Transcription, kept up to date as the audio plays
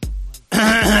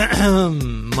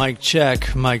Mic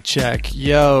check, mic check.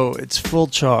 Yo, it's Full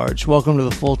Charge. Welcome to the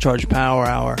Full Charge Power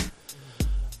Hour.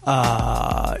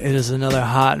 It is another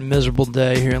hot and miserable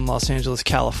day here in Los Angeles,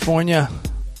 California.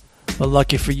 But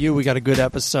lucky for you, we got a good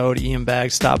episode. Ian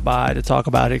Bagg stopped by to talk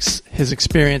about his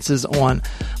experiences on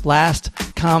Last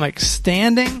Comic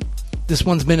Standing. This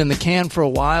one's been in the can for a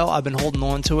while. I've been holding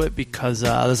on to it because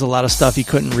there's a lot of stuff he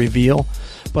couldn't reveal.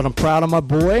 But I'm proud of my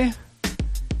boy.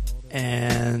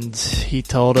 And he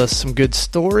told us some good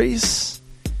stories.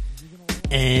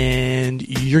 And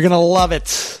you're going to love it.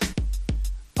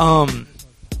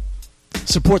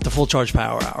 Support the Full Charge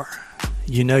Power Hour.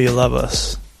 You know you love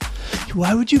us.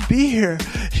 Why would you be here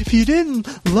if you didn't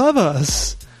love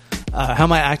us? How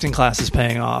my acting class is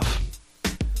paying off.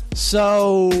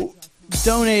 So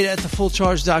donate at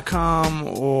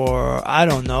thefullcharge.com, or I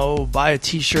don't know, buy a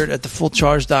t-shirt at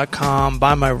thefullcharge.com.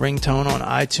 Buy my ringtone on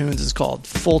iTunes. It's called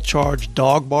Full Charge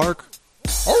Dog Bark.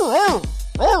 I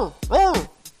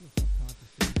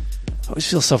always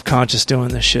feel self-conscious doing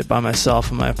this shit by myself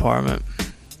in my apartment.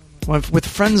 With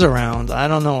friends around, I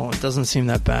don't know, it doesn't seem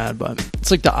that bad, but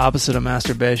it's like the opposite of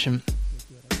masturbation.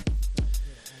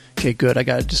 Okay, good. I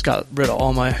just got rid of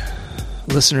all my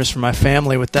listeners from my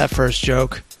family with that first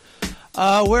joke.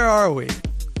 Where are we?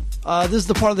 This is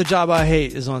the part of the job I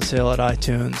hate is on sale at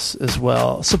iTunes as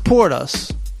well. Support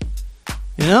us.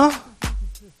 You know?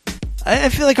 I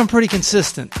feel like I'm pretty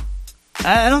consistent.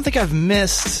 I don't think I've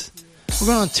missed. We're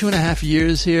going on 2.5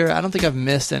 years here. I don't think I've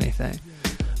missed anything.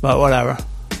 But whatever.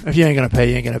 If you ain't gonna pay,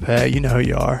 you ain't gonna pay. You know who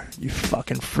you are. You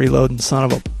fucking freeloading son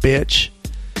of a bitch.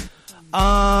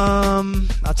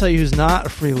 I'll tell you who's not a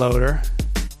freeloader.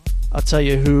 I'll tell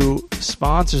you who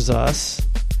sponsors us.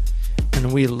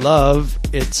 And we love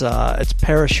it's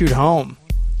Parachute Home.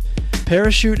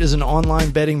 Parachute is an online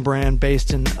bedding brand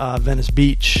based in Venice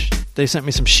Beach. They sent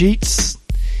me some sheets,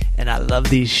 and I love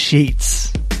these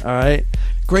sheets. All right,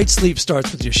 great sleep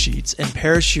starts with your sheets, and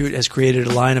Parachute has created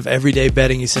a line of everyday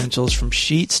bedding essentials from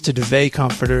sheets to duvet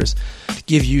comforters to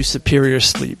give you superior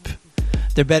sleep.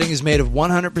 Their bedding is made of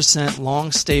 100%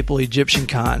 long staple Egyptian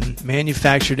cotton,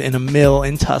 manufactured in a mill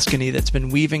in Tuscany that's been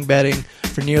weaving bedding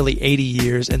for nearly 80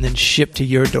 years and then shipped to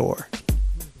your door.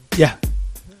 Yeah,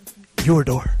 your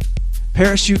door.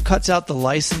 Parachute cuts out the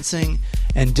licensing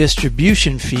and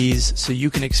distribution fees so you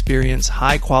can experience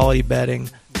high-quality bedding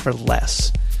for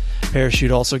less.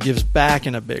 Parachute also gives back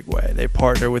in a big way. They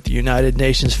partner with the United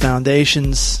Nations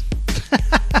Foundation's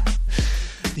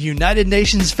the United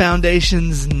Nations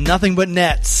Foundation's Nothing But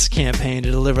Nets campaign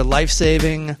to deliver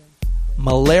life-saving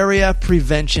malaria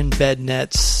prevention bed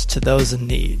nets to those in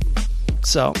need.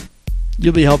 So,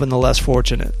 you'll be helping the less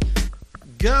fortunate.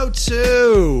 Go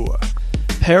to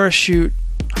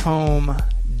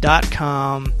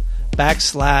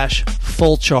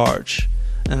parachutehome.com/full charge.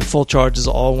 And full charge is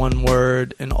all one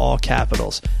word in all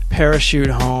capitals.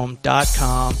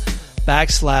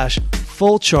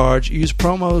 parachutehome.com/full charge. Use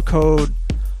promo code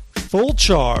Full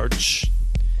Charge,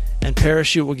 and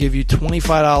Parachute will give you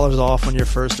 $25 off on your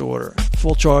first order.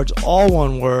 Full Charge, all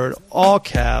one word, all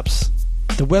caps.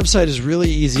 The website is really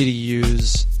easy to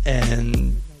use,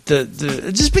 and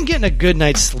I've just been getting a good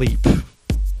night's sleep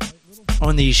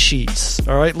on these sheets.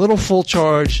 All right, little Full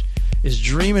Charge is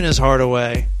dreaming his heart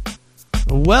away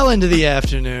well into the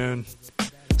afternoon.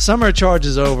 Summer charge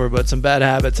is over, but some bad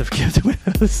habits have kept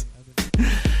with us.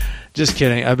 Just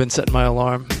kidding. I've been setting my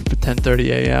alarm for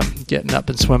 10:30 a.m., getting up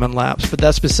and swimming laps, but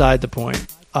that's beside the point.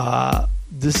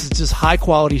 This is just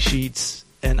high-quality sheets,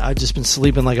 and I've just been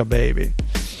sleeping like a baby.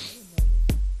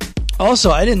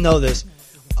 Also, I didn't know this.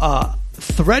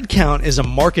 Thread count is a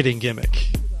marketing gimmick,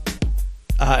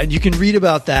 and you can read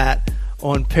about that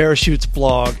on Parachute's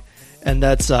blog, and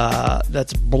that's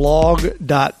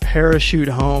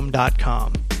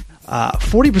blog.parachutehome.com.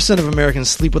 40% of Americans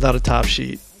sleep without a top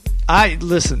sheet.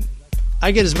 Listen. I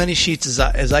get as many sheets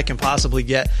as I can possibly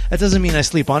get. That doesn't mean I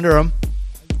sleep under them,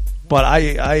 but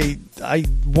I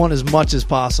want as much as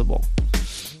possible.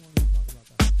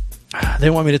 They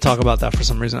want me to talk about that for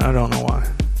some reason. I don't know why.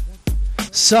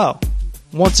 So,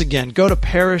 once again, go to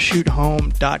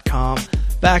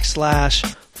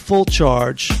parachutehome.com/full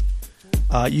charge.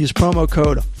 Use promo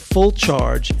code Full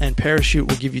Charge, and Parachute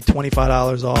will give you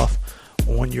 $25 off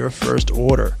on your first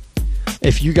order.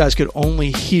 If you guys could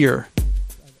only hear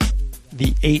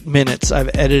the 8 minutes I've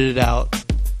edited out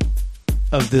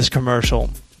of this commercial,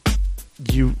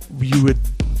 you would,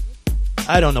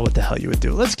 I don't know what the hell you would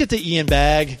do. Let's get to Ian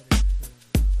Bagg.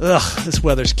 Ugh, this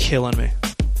weather's killing me.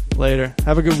 Later.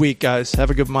 Have a good week, guys. Have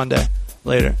a good Monday.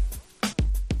 Later.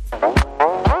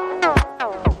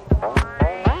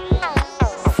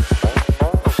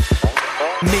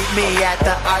 Me me at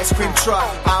the ice cream truck.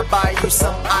 I'll buy you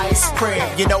some ice cream.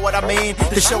 You know what I mean?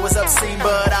 The show is obscene,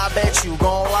 but I bet you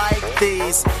gon' like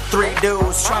these three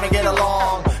dudes trying to get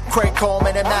along. Craig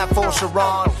Coleman and Matt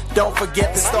Sharon. Don't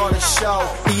forget to start the show.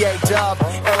 EA Dub,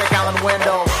 Eric Allen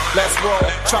Window. Let's roll,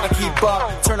 trying to keep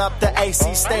up. Turn up the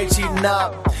AC stage, eating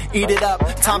up. Eat it up,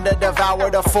 time to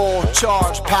devour the full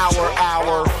charge power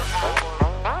hour.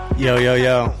 Yo, yo,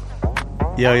 yo.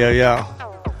 Yo, yo, yo.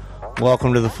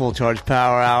 Welcome to the Full Charge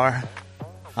Power Hour.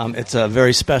 It's a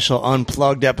very special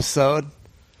unplugged episode.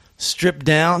 Stripped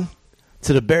down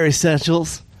to the bare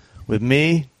essentials with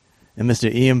me and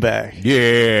Mr. Ian Bagg.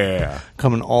 Yeah.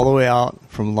 Coming all the way out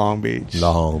from Long Beach.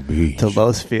 Long Beach. To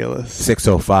Los Feliz.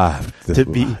 605. To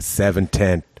be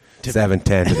 710.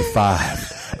 710 to the 5.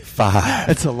 5.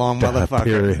 It's a long motherfucker.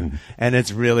 Period. And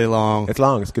it's really long. It's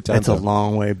long. It's a good time. It's a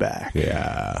long way back.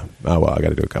 Yeah. Oh, well, I got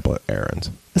to do a couple of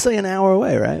errands. It's like an hour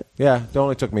away, right? Yeah. It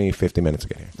only took me 50 minutes to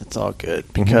get here. That's all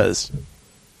good because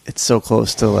it's so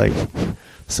close to like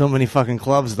so many fucking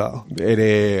clubs, though. It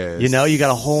is. You know, you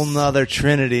got a whole nother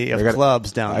trinity of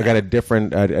clubs down there. I got a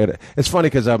different. It's funny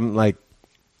because I'm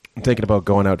thinking about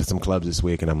going out to some clubs this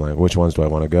week, and I'm like, which ones do I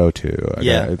want to go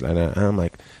to? I'm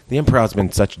like, the Improv's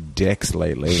been such dicks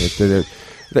lately.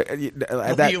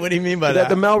 What do you mean by that?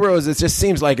 The Melrose, it just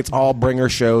seems like it's all bringer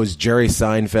shows, Jerry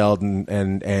Seinfeld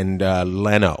and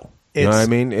Leno. You know what I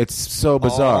mean? It's so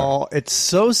bizarre. It's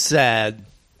so sad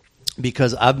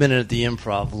because I've been at the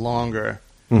Improv longer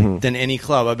than any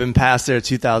club. I've been past there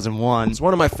 2001. It's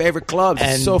one of my favorite clubs.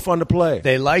 It's so fun to play.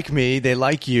 They like me. They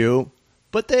like you.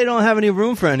 But they don't have any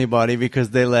room for anybody because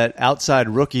they let outside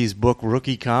rookies book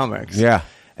rookie comics. Yeah.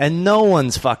 And no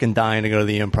one's fucking dying to go to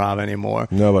the Improv anymore.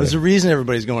 Nobody. There's a reason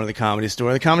everybody's going to the Comedy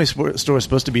Store. The Comedy Store is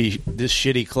supposed to be this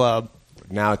shitty club.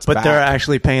 Now it's back. But they're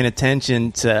actually paying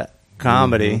attention to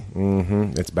comedy.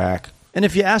 It's back. And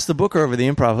if you ask the booker over the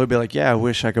Improv, he'll be like, yeah, I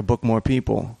wish I could book more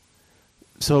people.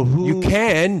 So who... You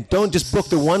can. Don't just book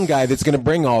the one guy that's going to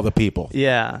bring all the people.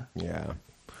 Yeah. Yeah.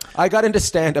 I got into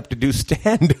stand-up to do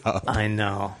stand-up. I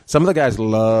know. Some of the guys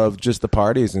love just the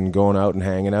parties and going out and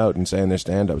hanging out and saying their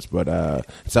stand-ups, but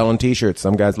selling T-shirts,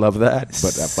 some guys love that.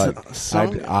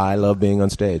 But I love being on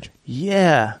stage.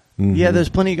 Yeah. Yeah, there's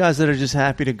plenty of guys that are just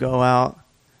happy to go out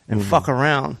and fuck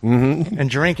around and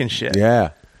drink and shit.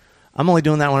 Yeah. I'm only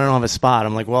doing that when I don't have a spot.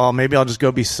 I'm like, well, maybe I'll just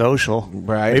go be social.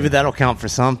 Right. Maybe that'll count for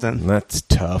something. That's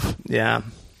tough. Yeah.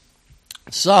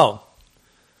 So...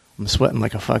 I'm sweating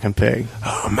like a fucking pig.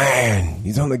 Oh, man.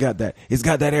 He's only got that. He's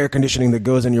got that air conditioning that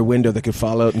goes in your window that could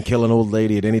fall out and kill an old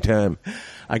lady at any time.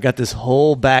 I got this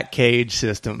whole back cage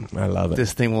system. I love it.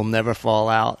 This thing will never fall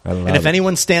out. I love and if it.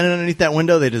 anyone's standing underneath that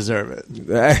window, they deserve it.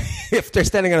 If they're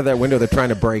standing under that window, they're trying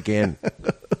to break in.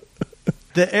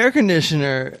 The air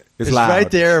conditioner is loud. right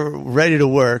there, ready to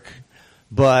work,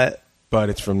 but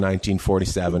it's from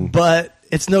 1947. But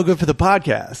it's no good for the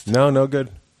podcast. No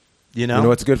good. You know? You know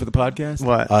what's good for the podcast?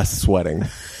 What? Us sweating. Do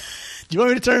you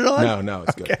want me to turn it on? No,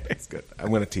 it's good. Okay. It's good.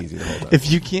 I'm going to tease you the whole time.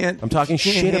 If you can't... I'm talking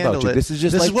shit about you. It. This is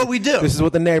just this like... is what we do. This is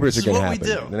what the neighbors are going to happen. This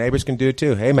is what we do. The neighbors can do it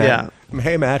too. Hey, Matt. Yeah.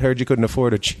 Hey, Matt, heard you couldn't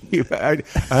afford a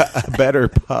better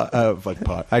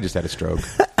pot. I just had a stroke.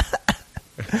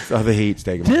 So the heat's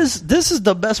taking me. This is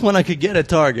the best one I could get at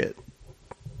Target.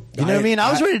 You know what I mean? I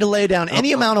was ready to lay down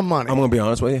any amount of money. I'm going to be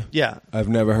honest with you. Yeah. I've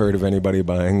never heard of anybody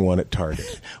buying one at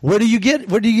Target. Where do you get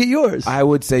yours? I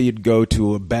would say you'd go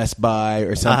to a Best Buy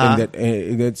or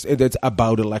something that's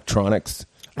about electronics.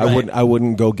 Right. I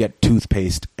wouldn't go get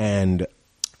toothpaste and an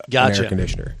air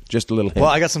conditioner. Just a little hint.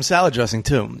 Well, I got some salad dressing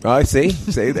too. Oh, I see.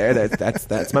 See there,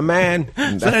 that's my man. So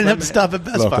I didn't have to stop at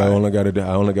Best Buy. I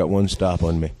only got one stop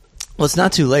on me. Well, it's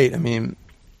not too late. I mean,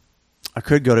 I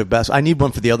could go to Best Buy. I need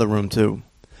one for the other room too.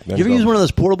 You ever use one of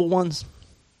those portable ones?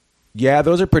 Yeah,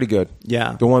 those are pretty good.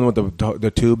 Yeah. The one with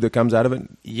the tube that comes out of it?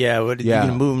 Yeah. You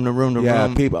can move them to room to room.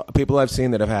 Yeah, people I've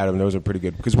seen that have had them, those are pretty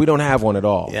good. Because we don't have one at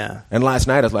all. Yeah. And last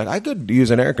night I was like, I could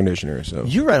use an air conditioner. So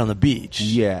you're right on the beach.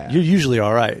 Yeah. You're usually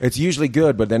all right. It's usually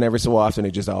good, but then every so often it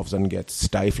just all of a sudden gets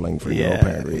stifling for no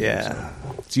apparent reason. Yeah.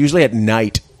 So it's usually at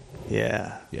night.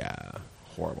 Yeah. Yeah.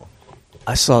 Horrible.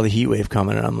 I saw the heat wave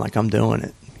coming, and I'm like, I'm doing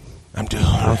it. I'm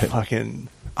fucking...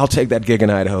 I'll take that gig in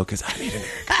Idaho because I need an air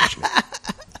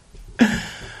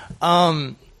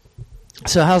conditioner.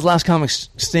 So how's Last Comic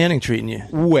Standing treating you?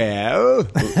 Well,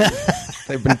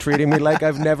 they've been treating me like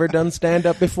I've never done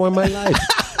stand-up before in my life.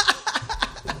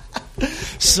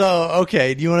 So,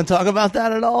 okay, do you want to talk about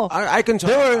that at all? I can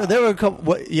talk. There were a couple...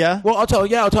 What, yeah? Well, I'll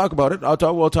talk about it.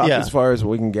 We'll talk as far as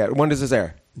we can get. When does this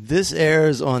air? This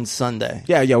airs on Sunday.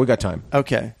 Yeah, we got time.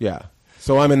 Okay. Yeah.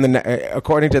 So I'm in the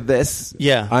according to this.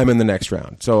 Yeah. I'm in the next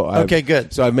round. So okay,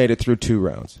 good. So I've made it through 2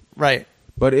 rounds. Right.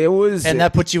 But it was... And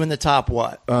that puts you in the top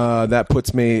what? That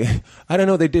puts me... I don't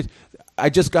know, they did... I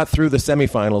just got through the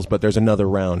semifinals, but there's another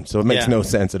round, so it makes no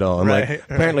sense at all. I'm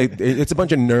apparently, it's a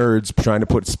bunch of nerds trying to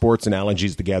put sports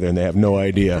analogies together, and they have no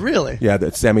idea. Really? Yeah,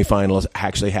 that semifinals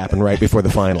actually happen right before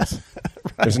the finals.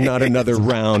 There's not another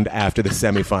round after the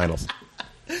semifinals.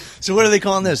 So what are they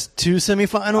calling this? 2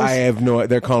 semifinals? I have no...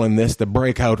 They're calling this the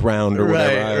breakout round or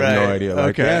whatever. I have no idea.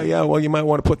 Like, yeah, well, you might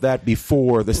want to put that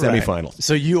before the semifinals.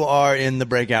 So you are in the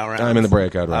breakout round? I'm in the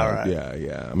breakout round. All right.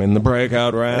 Yeah. I'm in the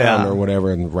breakout round or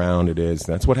whatever round it is.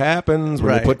 That's what happens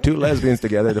when you put 2 lesbians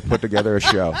together to put together a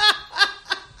show.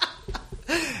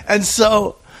 And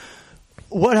so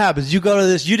what happens? You go to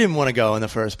this... You didn't want to go in the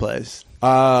first place.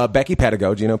 Becky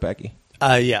Pedigo. Do you know Becky?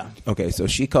 Yeah. Okay, so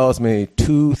she calls me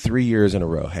 2-3 years in a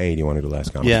row. Hey, do you want to do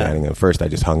Last Comic Standing? And first, I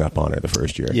just hung up on her the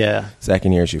first year. Yeah.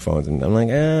 Second year, she phones, and I'm like,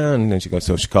 and then she goes.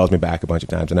 So she calls me back a bunch of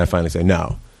times, and I finally say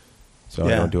no. So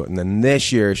I don't do it. And then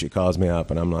this year, she calls me up,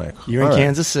 and I'm like, you're in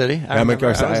Kansas City. I'm like,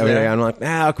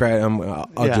 okay,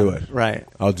 I'll do it. Right.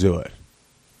 I'll do it.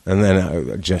 And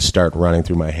then I just start running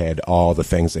through my head all the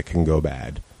things that can go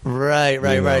bad. Right.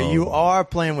 You are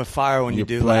playing with fire when you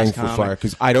do Last Comic. Playing for fire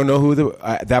because I don't know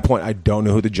at that point I don't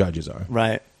know who the judges are.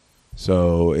 Right.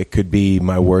 So it could be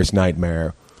my worst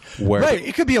nightmare.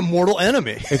 It could be a mortal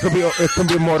enemy. It could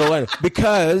be a mortal enemy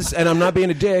because, and I'm not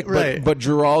being a dick, but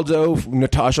Geraldo,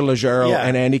 Natasha Leggero,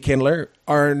 and Andy Kindler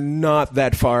are not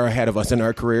that far ahead of us in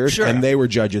our careers, and they were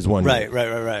judges one year.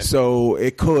 Right. So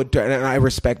it could, and I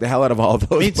respect the hell out of all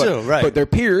those. Me too. But they're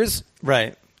peers.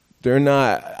 Right. They're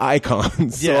not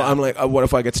icons. So I'm like, what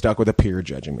if I get stuck with a peer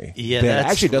judging me? Yeah, that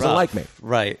actually doesn't like me.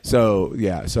 Right. So I'm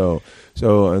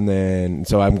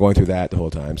going through that the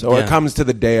whole time. So it comes to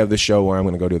the day of the show where I'm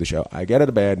going to go do the show. I get out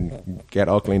of bed and get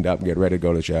all cleaned up and get ready to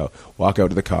go to the show. Walk out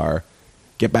to the car,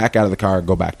 get back out of the car,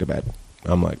 go back to bed.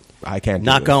 I'm like, I can't do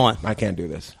this. Not going. I can't do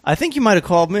this. I think you might have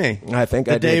called me. I think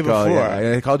I did. The day before.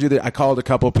 Yeah. I called you. I called a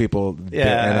couple people.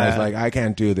 Yeah. And I was like, I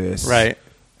can't do this. Right.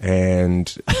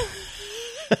 And...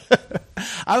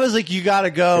 I was like, you got to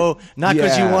go, not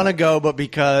because you want to go, but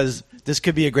because this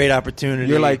could be a great opportunity.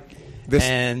 You're like this,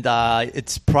 and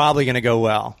it's probably going to go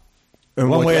well,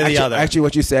 one way or the other. Actually,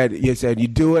 what you said you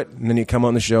do it, and then you come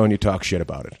on the show and you talk shit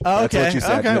about it. Oh, okay. That's what you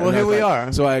said. Okay. Well, here we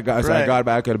are. So I got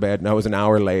back out of bed, and I was an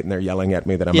hour late, and they're yelling at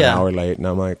me that I'm an hour late, and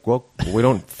I'm like, well, we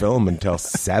don't film until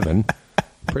 7.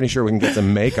 Pretty sure we can get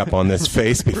some makeup on this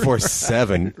face before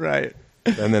 7. Right.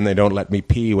 And then they don't let me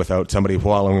pee without somebody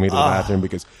following me to the bathroom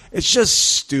because it's just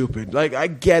stupid. Like, I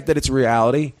get that it's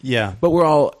reality. Yeah. But we're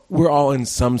all in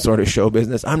some sort of show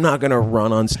business. I'm not going to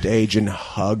run on stage and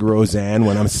hug Roseanne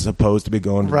when I'm supposed to be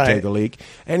going to take a leak.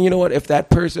 And you know what? If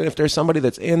there's somebody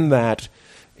that's in that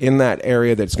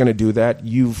area that's going to do that,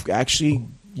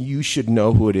 you should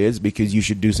know who it is because you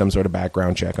should do some sort of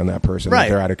background check on that person if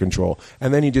they're out of control.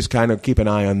 And then you just kind of keep an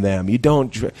eye on them. You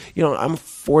don't, I'm a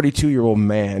 42-year-old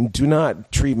man. Do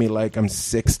not treat me like I'm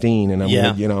 16 and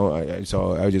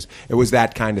it was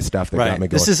that kind of stuff that got me going.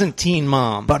 This isn't Teen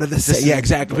Mom. But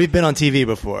exactly. We've been on TV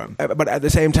before. But at the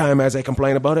same time, as I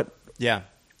complain about it,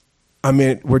 I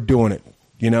mean, we're doing it,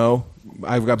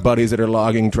 I've got buddies that are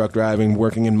logging, truck driving,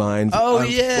 working in mines.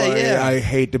 I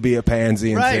hate to be a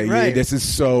pansy and say, this is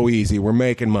so easy. We're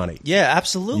making money. Yeah,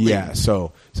 absolutely. Yeah,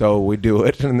 so we do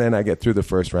it, and then I get through the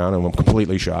first round, and I'm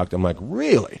completely shocked. I'm like,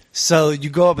 really? So you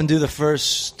go up and do the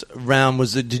first round.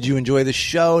 Did you enjoy the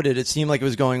show? Did it seem like it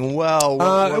was going well?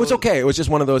 It was okay. It was just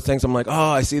one of those things. I'm like,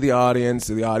 I see the audience.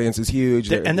 The audience is huge.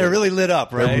 They're really lit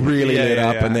up, right? They're really lit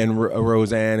up, and then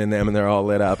Roseanne and them, and they're all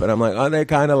lit up. And I'm like, they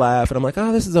kind of laugh, and I'm like,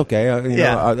 this is okay.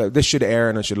 This should air,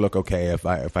 and it should look okay if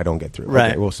I don't get through.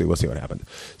 Right. Okay, we'll see what happens.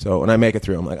 So when I make it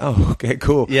through, I'm like, okay,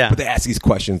 cool. Yeah. But they ask these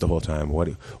questions the whole time.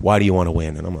 Why do you want to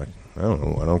win? And I'm like, I don't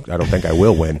know. I don't think I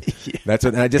will win. That's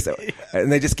what.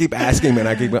 And they just keep asking me,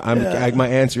 and my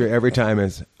answer every time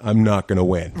is, I'm not going to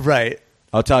win. Right.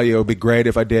 I'll tell you, it would be great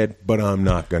if I did, but I'm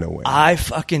not going to win. I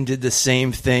fucking did the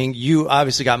same thing. You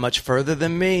obviously got much further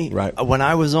than me when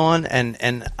I was on, and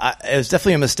it was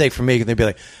definitely a mistake for me because they'd be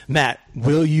like, Matt,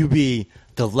 will you be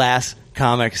the last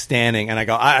comic standing? And I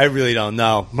go, I really don't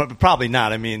know. Probably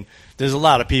not. I mean, there's a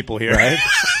lot of people here. Right?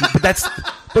 But that's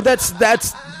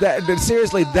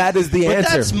seriously, that is the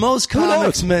answer. That's most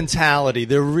comics' mentality.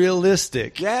 They're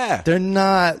realistic. Yeah. They're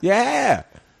not. Yeah.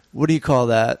 What do you call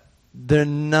that? They're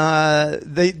not.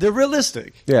 They're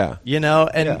realistic. Yeah.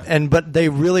 But they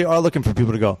really are looking for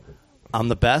people to go, I'm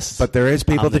the best. But there is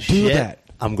people that do that.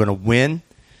 I'm going to win.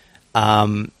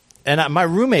 And my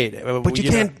roommate. But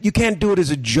you can't do it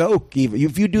as a joke. Even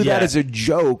if you do that as a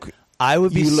joke. I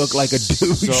would be you look like a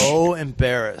douche. So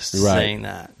embarrassed saying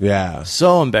that. Yeah.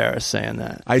 So embarrassed saying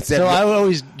that. I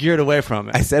always geared away from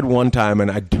it. I said one time,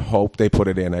 and I hope they put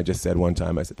it in. I just said one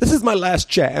time, I said, "This is my last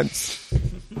chance."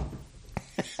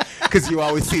 Because you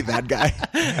always see that guy.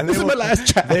 And this is my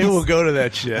last chance. They will go to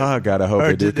that shit. Oh, God, I hope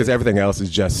they do. Because everything else is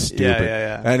just stupid.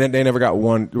 Yeah. And then they never got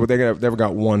one. They never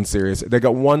got one serious. They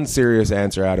got one serious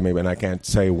answer out of me, but I can't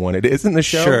say one it is in the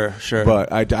show. Sure. But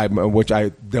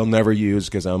they'll never use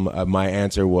because my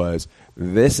answer was,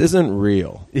 "This isn't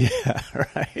real." Yeah,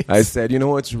 right. I said, "You know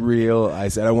what's real?" I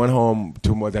said, "I went home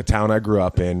to the town I grew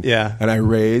up in, and I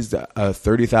raised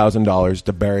 $30,000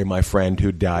 to bury my friend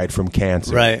who died from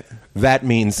cancer." Right. That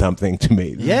means something to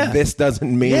me. Yeah. This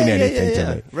doesn't mean anything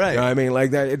to me. Right. You know what I mean?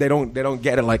 Like that, they don't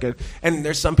get it like it. And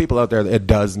there's some people out there that it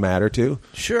does matter to.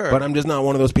 Sure. But I'm just not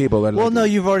one of those people. That no,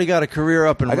 you've already got a career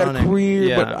up and running. I got a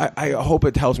career, but I hope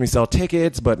it helps me sell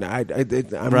tickets. But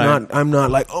I'm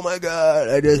not like, oh my God,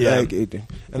 I just like it.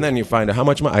 And then you find out how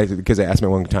much because they asked me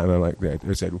one time, I'm like,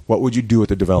 they said, what would you do with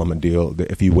the development deal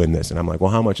if you win this? And I'm like,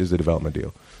 well, how much is the development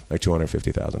deal? Like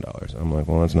 $250,000. I'm like,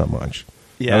 well, that's not much.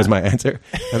 Yeah. That was my answer.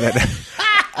 And then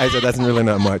I said, that's really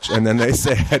not much. And then I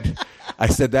said,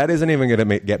 that isn't even going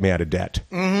to get me out of debt.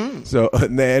 Mm-hmm. So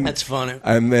and then that's funny.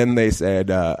 And then they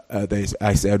said, I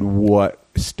said, what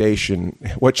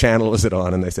channel is it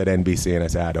on? And they said NBC, and I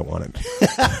said, I don't want it.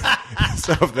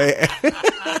 So if they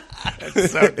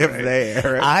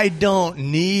air it, I don't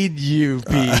need you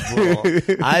people.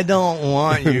 I don't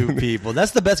want you people.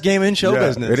 That's the best game in show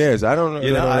business. It is. I don't.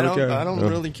 I don't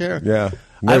really care. Yeah.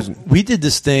 We did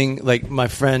this thing, like my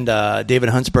friend David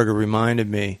Huntsberger reminded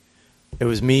me. It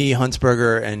was me,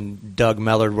 Huntsberger, and Doug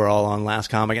Mellard were all on Last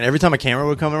Comic. And every time a camera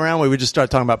would come around, we would just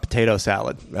start talking about potato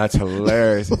salad. That's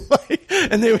hilarious.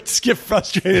 And they would get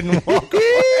frustrated and walk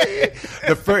away.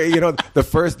 The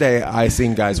first day I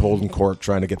seen guys holding cork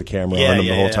trying to get the camera on them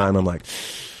the whole time. I'm like,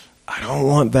 I don't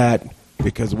want that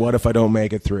because what if I don't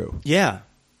make it through? Yeah.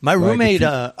 My roommate,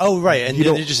 and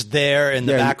you're just there in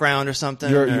the background or something.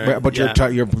 You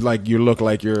look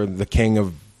like you're the king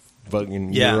of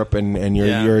fucking Europe, and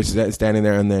you're standing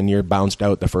there, and then you're bounced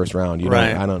out the first round.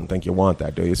 I don't think you want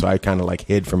that, do you? So I kind of like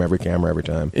hid from every camera every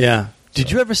time. Yeah. Did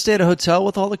you ever stay at a hotel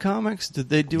with all the comics? Did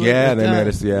they do it? Yeah, they made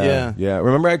us. Yeah.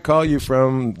 Remember, I'd call you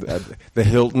from the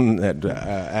Hilton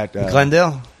at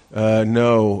Glendale.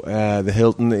 No, the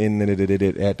Hilton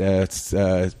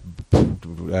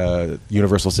at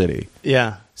Universal City.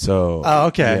 Yeah. So. Oh,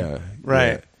 okay. Yeah,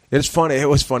 right. Yeah. It's funny. It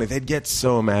was funny. They'd get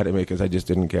so mad at me because I just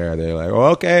didn't care. They're like, "Oh,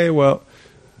 okay, well,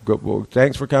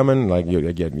 thanks for coming." Like you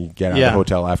get out of the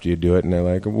hotel after you do it, and they're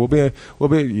like, "We'll be.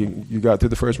 You got through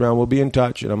the first round. We'll be in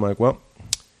touch." And I'm like, "Well,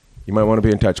 you might want to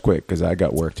be in touch quick because I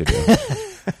got work to do."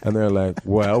 And they're like,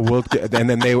 "Well, we'll." And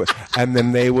then they would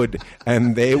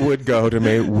go to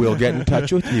me. "We'll get in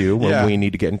touch with you when we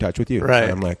need to get in touch with you." Right.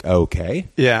 And I'm like, "Okay."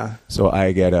 Yeah. So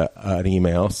I get an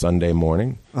email Sunday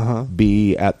morning.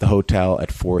 Be at the hotel at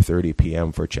 4:30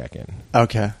 p.m. for check-in.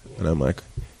 Okay. And I'm like,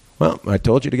 "Well, I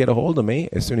told you to get a hold of me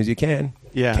as soon as you can.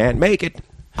 Yeah. Can't make it.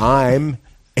 I'm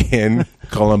in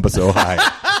Columbus, Ohio."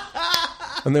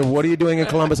 And then, "What are you doing in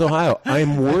Columbus, Ohio?"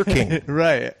 "I'm working."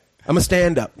 Right. I'm a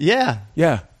stand-up. Yeah.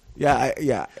 Yeah.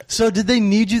 So did they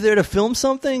need you there to film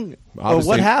something? Or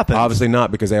what happened? Obviously not,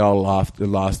 because they all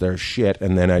lost their shit,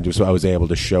 and then I was able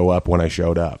to show up when I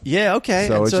showed up. Yeah, okay.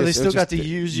 So they still got to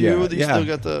use you. They still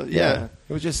got the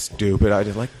It was just stupid. I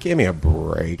just like, give me a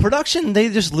break. Production, they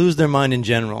just lose their mind in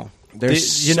general.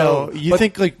 You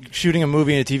think like shooting a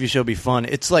movie and a TV show would be fun.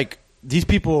 It's like these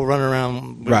people run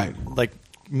around like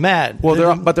mad. Well,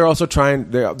 they're also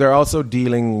they're also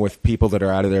dealing with people that are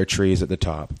out of their trees at the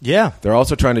top. Yeah. They're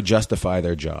also trying to justify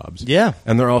their jobs. Yeah.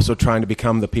 And they're also trying to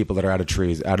become the people that are out of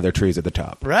their trees at the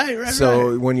top. Right.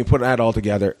 So when you put that all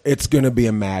together, it's going to be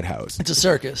a madhouse. It's a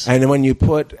circus. And when you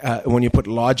put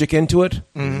logic into it,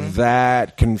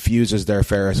 that confuses their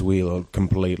Ferris wheel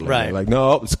completely. Right. They're like,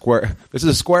 no, square. This is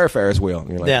a square Ferris wheel.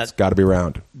 And you're like, it's got to be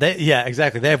round.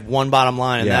 Exactly. They have one bottom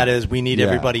line, and that is we need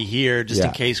everybody here just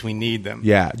in case we need them.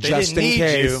 Yeah. They just didn't in need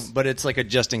case. you, but it's like a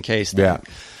just in case thing. Yeah.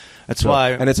 That's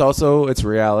why. And it's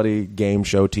reality game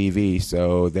show TV,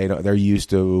 so they're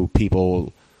used to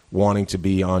people wanting to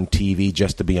be on TV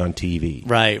just to be on TV.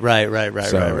 Right.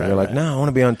 So they're like, no, I want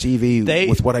to be on TV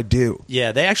with what I do.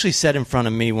 Yeah, they actually said in front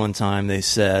of me one time, they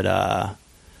said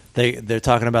they're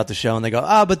talking about the show, and they go,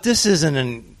 but this isn't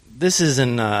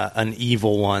an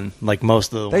evil one like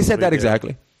most of the ones. They said that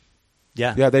exactly.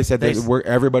 Yeah, they said that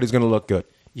everybody's going to look good.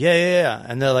 Yeah.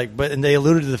 And they're like, and they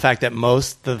alluded to the fact that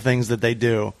most of the things that they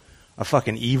do are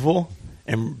fucking evil,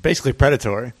 and basically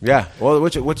predatory. Yeah, well,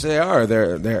 which they are.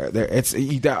 They're. It's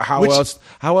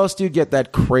how else do you get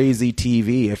that crazy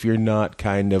TV if you're not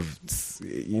kind of,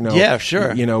 Yeah,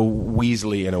 sure.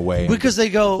 Weasley in a way. Because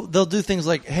they'll do things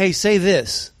like, hey, say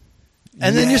this.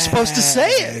 And then you're supposed to say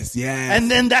it. Yes. And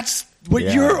then that's what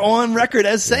you're on record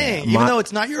as saying, even though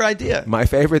it's not your idea. My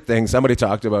favorite thing, somebody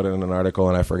talked about it in an article,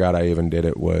 and I forgot I even did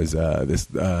it, was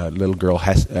this little girl,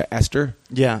 Esther.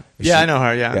 Yeah. I know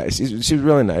her, yeah. She's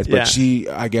really nice, but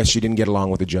I guess she didn't get along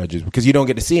with the judges because you don't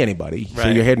get to see anybody. Right. So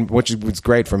you're hidden, which was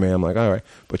great for me. I'm like, all right.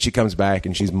 But she comes back,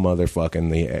 and she's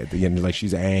motherfucking the end, like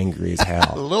she's angry as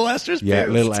hell. Little Esther's pissed. Yeah,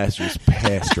 little Esther's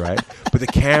pissed, right? But the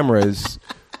cameras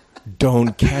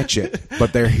don't catch it,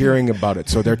 but they're hearing about it,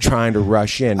 so they're trying to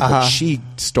rush in. But she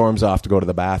storms off to go to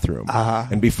the bathroom,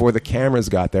 and before the cameras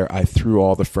got there, I threw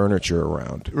all the furniture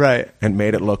around, right, and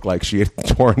made it look like she had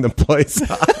torn the place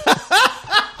up.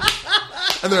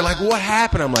 And they're like, "What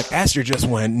happened?" I'm like, "Esther just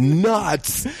went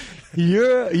nuts."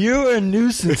 You're a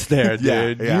nuisance there,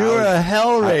 dude. You're a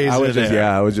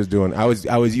hellraiser.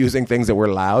 I was using things that were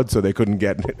loud so they couldn't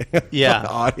get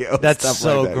audio. That's stuff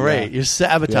so like that. great. Yeah. You're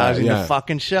sabotaging the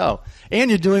fucking show,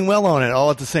 and you're doing well on it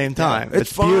all at the same time.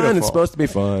 It's fun. Beautiful. It's supposed to be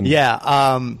fun.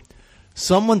 Yeah.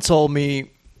 Someone told me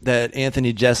that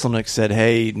Anthony Jeselnik said,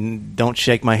 "Hey, don't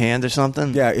shake my hand" or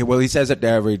something. Yeah. Well, he says it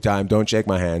every time. Don't shake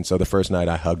my hand. So the first night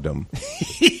I hugged him.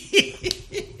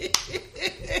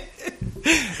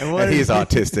 And he's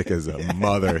autistic as a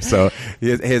mother, so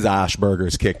his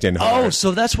Asperger's kicked in hard. Oh,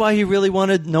 so that's why he really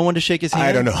wanted no one to shake his hand?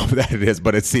 I don't know if that it is,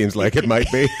 but it seems like it might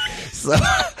be. So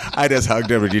I just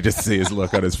hugged him, and you just see his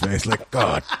look on his face like,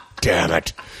 God damn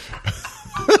it.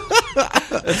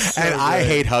 And I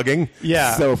hate hugging.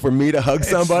 Yeah. So for me to hug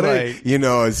somebody,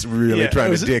 it's really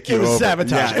trying to dick you over. It was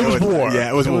sabotage. It was war. Yeah,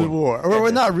 it was war. Or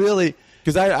we're not really...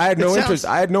 Because I had no interest.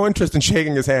 I had no interest in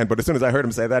shaking his hand. But as soon as I heard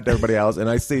him say that to everybody else, and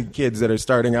I see kids that are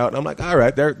starting out, and I'm like, all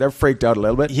right, they're freaked out a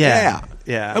little bit. Yeah.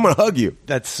 I'm gonna hug you.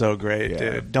 That's so great,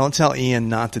 dude. Don't tell Ian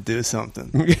not to do something.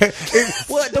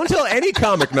 Well, don't tell any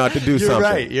comic not to do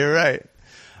something. You're right.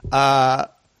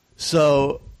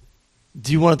 So,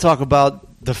 do you want to talk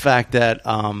about the fact that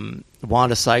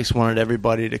Wanda Sykes wanted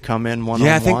everybody to come in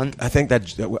one-on-one? I think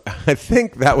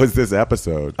that was this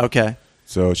episode. Okay.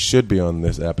 So it should be on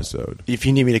this episode. If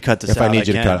you need me to cut this out, if I need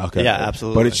you to cut, okay. Yeah,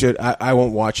 absolutely. But it should. I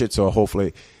won't watch it. So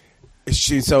hopefully,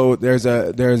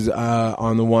 there's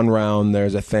on the one round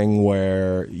there's a thing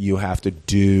where you have to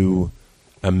do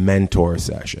a mentor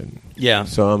session. Yeah.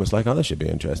 So I'm just like, oh, this should be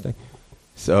interesting.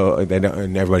 So they don't,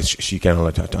 and everybody, she can't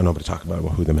don't know what to talk about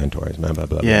who the mentor is. Blah blah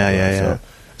blah. Yeah.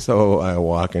 So I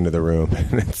walk into the room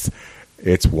and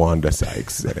it's Wanda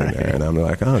Sykes sitting there, and I'm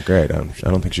like, oh, great. I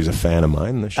don't think she's a fan of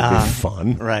mine. This should be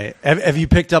fun. Right. Have you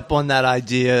picked up on that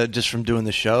idea just from doing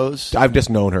the shows? I've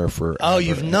just known her for. Oh,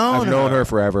 you've known her? I've known her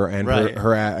forever, and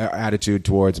her attitude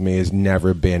towards me has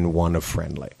never been one of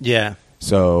friendly. Yeah.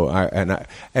 So when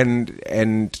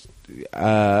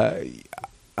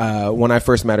I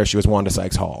first met her, she was Wanda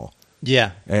Sykes Hall.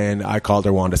 Yeah. And I called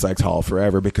her Wanda Sykes Hall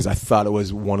forever because I thought it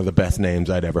was one of the best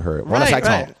names I'd ever heard. Wanda Sykes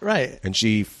Hall. Right. And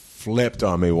she flipped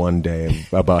on me one day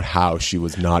about how she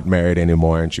was not married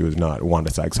anymore and she was not Wanda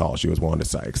Sykes Hall. She was Wanda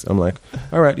Sykes. I'm like,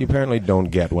 all right, you apparently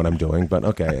don't get what I'm doing, but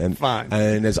okay. And fine.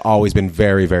 And it's always been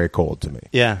very, very cold to me.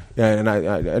 Yeah. And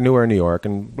I knew her in New York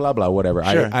and blah, blah, whatever.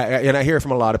 Sure. And I hear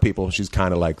from a lot of people she's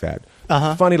kind of like that.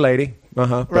 Uh-huh. Funny lady.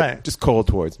 Right. Just cold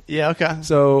towards me. Yeah, okay.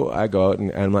 So I go out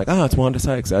and I'm like, oh, it's Wanda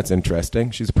Sykes. That's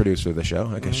interesting. She's a producer of the show.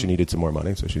 I guess she needed some more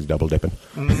money, so she's double dipping.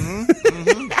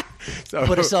 Mm-hmm. So,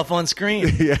 put herself on screen.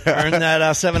 Yeah. Earn that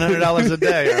 $700 a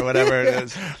day or whatever it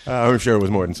is. I'm sure it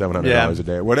was more than $700 a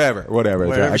day. Whatever.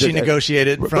 Wherever she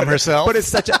negotiated from herself. But it's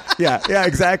such a yeah,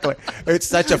 exactly. It's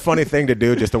such a funny thing to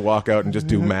do, just to walk out and just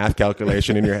do math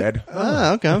calculation in your head.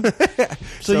 Oh, okay.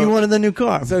 So you wanted the new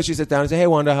car. So she sits down and says, "Hey,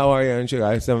 Wanda, how are you?" And she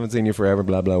goes, "I haven't seen you forever."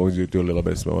 Blah blah. We do a little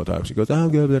bit of small talk. She goes, "Oh,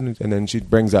 good." And then she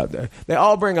brings up. They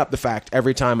all bring up the fact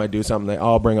every time I do something. They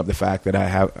all bring up the fact that I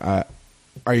have.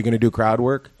 Are you going to do crowd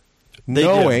work?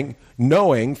 Knowing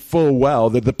full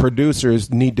well that the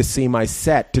producers need to see my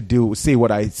set to see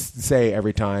what I say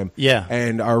every time. Yeah.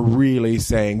 And are really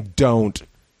saying, don't.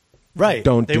 Right.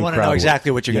 Don't they do want to know crowd exactly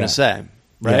work. what you're going to say.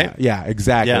 Right? Yeah,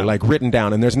 exactly. Yeah. Like written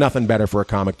down. And there's nothing better for a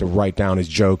comic to write down his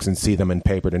jokes and see them in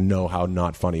paper to know how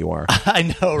not funny you are.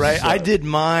 I know, right? So.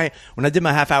 When I did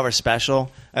my half-hour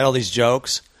special, I had all these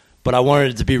jokes, but I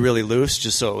wanted it to be really loose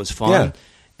just so it was fun. Yeah.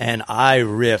 And I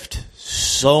riffed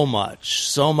so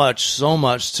much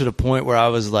to the point where I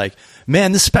was like,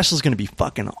 man, this special is going to be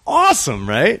fucking awesome,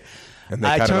 right? And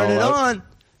I turned it on.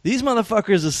 These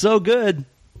motherfuckers are so good.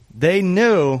 They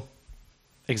knew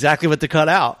exactly what to cut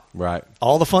out. Right.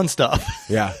 All the fun stuff.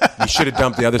 Yeah. You should have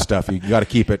dumped the other stuff. You got to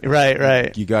keep it.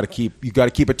 Right. You got to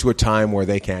keep it to a time where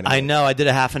they can't. I know. I did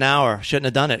a half an hour. Shouldn't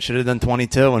have done it. Should have done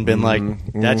 22 and been like,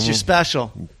 that's your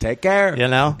special. Take care. You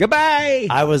know? Goodbye.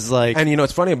 I was like... And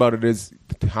what's funny about it is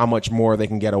how much more they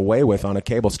can get away with on a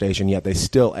cable station, yet they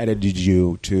still edited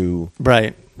you to...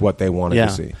 Right. What they wanted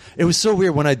to see. It was so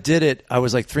weird. When I did it, I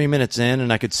was like 3 minutes in,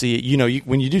 and I could see it.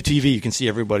 When you do TV, you can see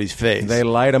everybody's face. They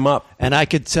light them up. And I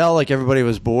could tell like everybody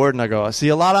was bored, and I go, I see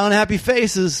a lot of unhappy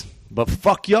faces, but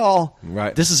fuck y'all.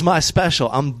 Right. This is my special.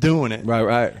 I'm doing it.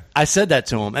 Right. I said that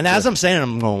to him. And as I'm saying it,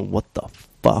 I'm going, what the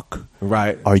fuck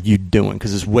are you doing?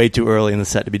 Because it's way too early in the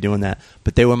set to be doing that.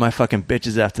 But they were my fucking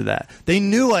bitches after that. They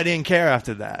knew I didn't care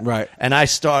after that. Right. And I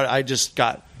just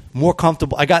got... more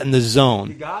comfortable. I got in the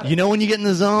zone. You know when you get in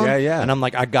the zone? Yeah. And I'm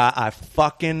like, I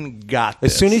fucking got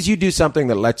this. As soon as you do something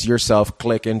that lets yourself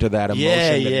click into that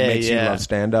emotion that makes you love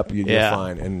stand-up, you're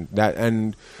fine.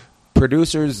 And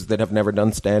producers that have never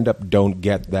done stand-up don't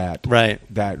get that. Right.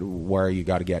 That where you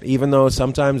got to get. Even though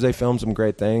sometimes they film some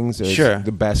great things, sure.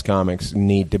 The best comics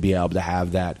need to be able to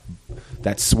have that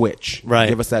switch. Right.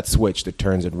 Give us that switch that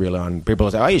turns it really on. People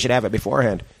will say, oh, you should have it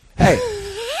beforehand. Hey.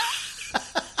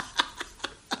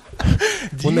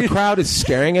 When the crowd is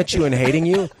staring at you and hating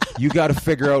you, you got to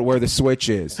figure out where the switch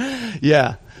is.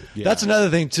 Yeah. That's another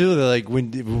thing too. That like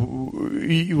when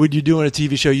you're doing a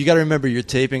TV show, you got to remember you're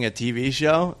taping a TV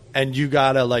show, and you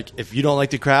got to like if you don't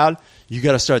like the crowd, you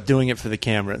got to start doing it for the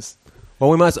cameras. Well,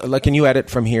 we must. Like, can you edit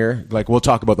from here? Like, we'll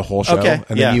talk about the whole show, okay.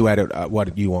 and then you edit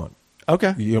what you want.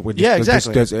 Okay.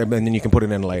 Exactly. And then you can put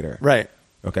it in later. Right.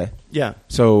 Okay. Yeah.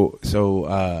 So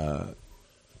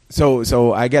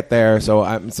I get there. So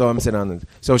I'm sitting on the.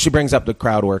 So she brings up the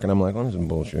crowd work, and I'm like, oh, this is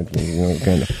bullshit.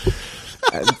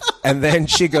 And then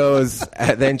she goes. Do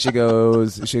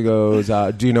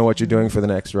you know what you're doing for the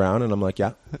next round? And I'm like,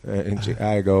 yeah. And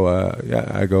I go.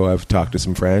 I've talked to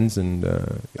some friends, and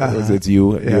it's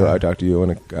you. I talked to you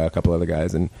and a couple other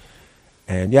guys, and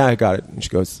yeah, I got it. And she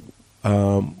goes,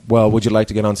 well, would you like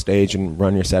to get on stage and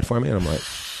run your set for me? And I'm like,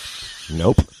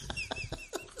 nope.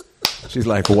 She's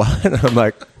like, what? And I'm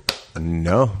like,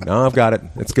 no, I've got it.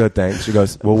 It's good, thanks. She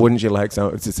goes, well, wouldn't you like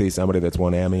to see somebody that's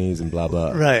won Emmys and blah,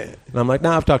 blah. Right. And I'm like,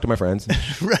 no, I've talked to my friends.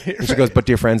 Right. And she goes, but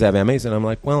do your friends have Emmys? And I'm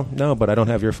like, well, no, but I don't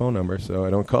have your phone number, so I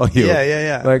don't call you.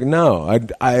 Yeah. Like, no,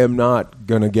 I am not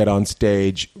going to get on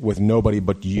stage with nobody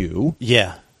but you.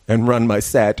 Yeah. And run my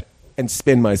set and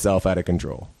spin myself out of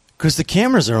control. Because the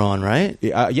cameras are on, right?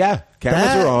 Yeah,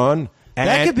 cameras are on.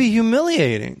 That could be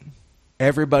humiliating.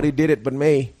 Everybody did it but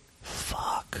me.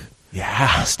 Fuck.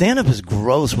 Yeah. Stand-up is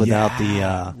gross without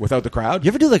the... without the crowd? You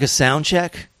ever do like a sound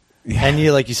check? Yeah. And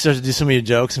you start to do some of your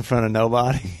jokes in front of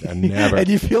nobody? Never. And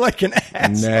you feel like an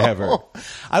asshole. Never.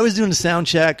 I was doing a sound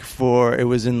check it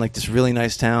was in like this really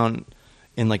nice town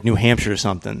in like New Hampshire or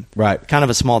something. Right. Kind of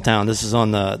a small town. This is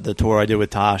on the tour I did with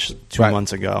Tosh 2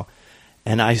 months ago.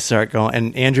 And I start going,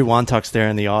 and Andrew Wontuck's there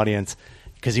in the audience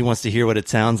because he wants to hear what it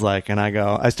sounds like. And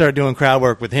I started doing crowd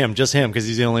work with him, just him, because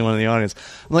he's the only one in the audience.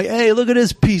 I'm like, hey, look at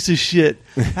this piece of shit.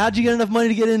 How'd you get enough money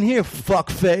to get in here,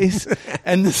 fuckface?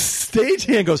 And the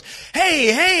stagehand goes,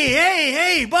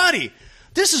 hey, buddy,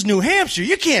 this is New Hampshire.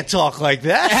 You can't talk like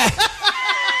that.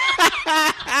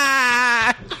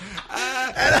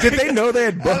 Did they know they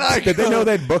had booked? Did they know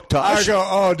they'd booked Tosh? I go,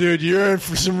 oh, dude, you're in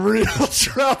for some real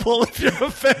trouble if you're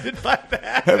offended by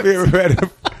that. Have you ever read it?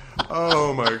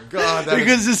 Oh my God!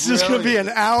 Because it's just going to be an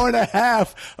hour and a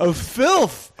half of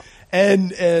filth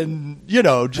and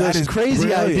just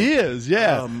crazy ideas.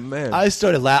 Yeah. Oh man! I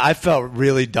started laughing. I felt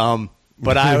really dumb.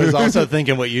 But I was also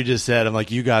thinking what you just said. I'm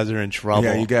like, you guys are in trouble.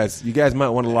 Yeah, you guys might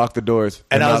want to lock the doors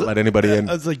and not let anybody in.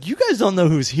 I was like, you guys don't know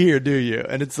who's here, do you?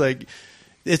 And it's like,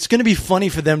 it's going to be funny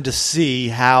for them to see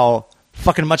how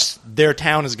fucking much their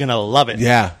town is going to love it.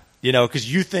 Yeah.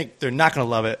 Because you think they're not going to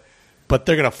love it, but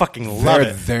they're going to fucking love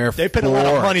it. They paid a lot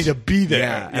of money to be there.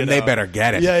 Yeah, and they better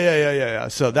get it. Yeah.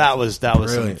 So that was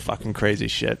some fucking crazy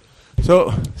shit.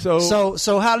 So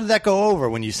how did that go over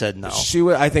when you said no?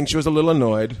 I think she was a little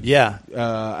annoyed. Yeah.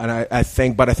 And I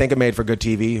think it made for good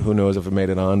TV. Who knows if it made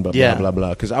it on? But blah blah blah.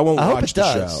 Because I won't watch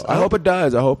the show. I hope it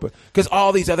does. Because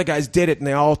all these other guys did it, and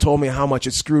they all told me how much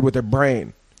it screwed with their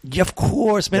brain. Yeah, of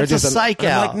course, man. It's a psych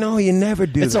out. I'm like, no, you never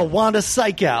do. It's a Wanda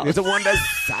psych out. It's a Wanda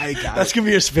psych out. That's gonna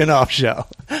be your spin-off show.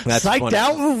 That's psyched funny.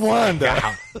 out with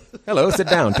Wanda. Hello, sit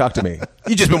down, talk to me.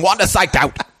 You just been Wanda psyched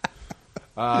out.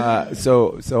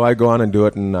 So I go on and do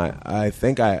it, and I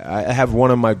think I have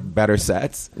one of my better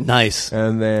sets. Nice.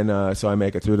 And then so I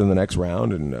make it through to the next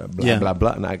round, and blah blah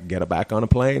blah, and I get it back on a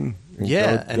plane.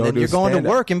 Yeah, and then you're going to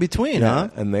work in between, huh?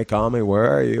 And they call me, where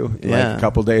are you? Yeah. Like a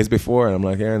couple days before, and I'm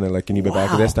like, here, and they're like, can you be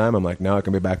back by this time? I'm like, no, I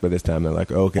can be back by this time. They're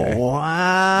like, okay.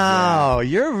 Wow,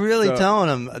 you're really telling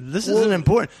them this isn't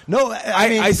important. No,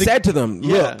 I said to them,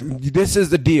 look, this is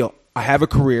the deal. I have a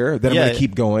career that I'm going to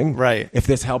keep going. Right. If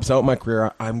this helps out my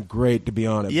career, I'm great to be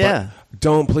on it. Yeah.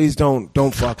 But please don't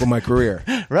fuck with my career.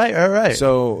 Right.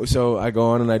 So I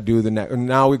go on and I do the next.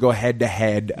 Now we go head to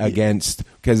head against,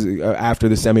 because after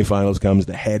the semifinals comes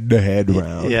the head to head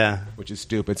round. Yeah. Which is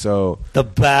stupid. So the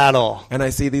battle. And I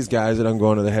see these guys that I'm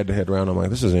going to the head to head round. I'm like,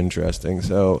 this is interesting.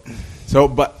 So,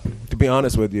 but to be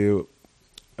honest with you,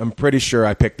 I'm pretty sure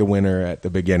I picked the winner at the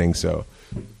beginning. So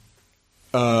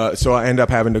I end up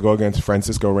having to go against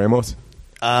Francisco Ramos.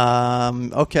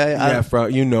 Okay. Yeah,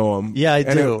 you know him. Yeah, I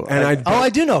do. I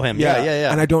do know him.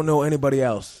 Yeah. And I don't know anybody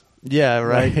else. Yeah,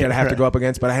 right. That I have to go up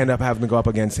against, but I end up having to go up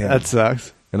against him. That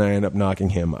sucks. And I end up knocking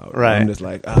him out. Right. I'm just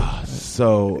like,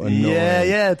 so annoying.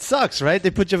 Yeah, it sucks, right? They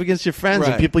put you up against your friends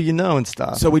and people you know and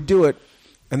stuff. So we do it,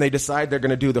 and they decide they're going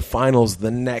to do the finals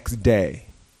the next day.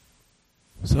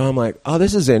 So I'm like, oh,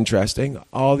 this is interesting.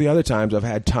 All the other times I've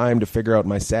had time to figure out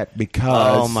my set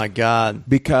because... Oh, my God.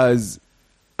 Because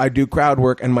I do crowd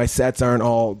work and my sets aren't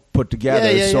all put together.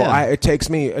 It takes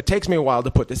me a while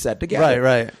to put the set together.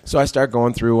 Right. So I start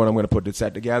going through when I'm going to put the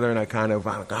set together, and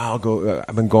I'll go.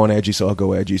 I've been going edgy, so I'll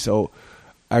go edgy. So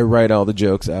I write all the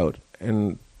jokes out,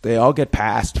 and they all get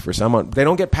passed for someone. They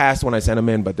don't get passed when I send them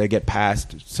in, but they get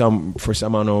passed for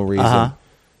some unknown reason. Uh-huh.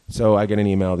 So I get an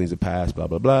email, these are passed, blah,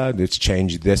 blah, blah. It's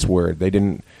changed this word. They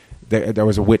didn't. There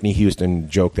was a Whitney Houston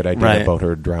joke that I did about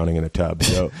her drowning in a tub.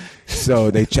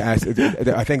 So they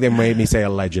I think they made me say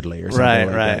allegedly or something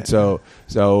like that.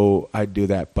 So I do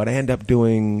that. But I end up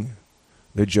doing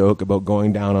the joke about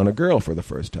going down on a girl for the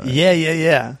first time.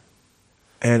 Yeah.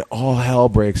 And all hell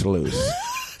breaks loose.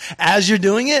 As you're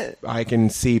doing it? I can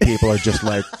see people are just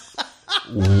like,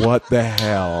 what the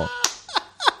hell?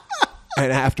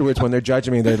 And afterwards, when they're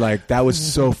judging me, they're like, that was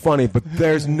so funny, but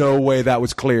there's no way that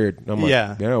was cleared. And I'm like,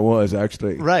 yeah, it was,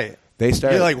 actually. Right. They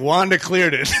started. You're like, Wanda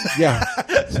cleared it. Yeah.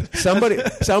 Somebody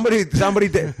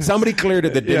cleared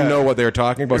it that didn't know what they were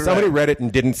talking about. Right. Somebody read it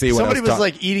and didn't see what somebody was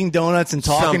like eating donuts and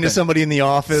talking to somebody in the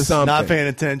office, not paying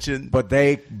attention. But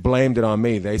they blamed it on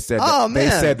me. They said they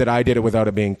said that I did it without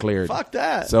it being cleared. Fuck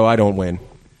that. So I don't win.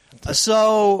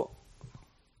 So...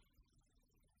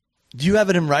 Do you have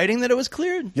it in writing that it was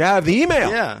cleared? Yeah, the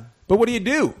email. Yeah. But what do you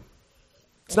do?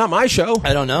 It's not my show.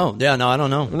 I don't know. Yeah, no, I don't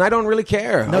know. And I don't really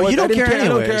care. No, you don't care anyways. I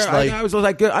don't care. I was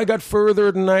like, I got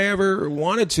further than I ever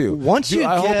wanted to.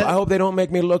 I hope they don't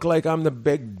make me look like I'm the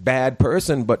big bad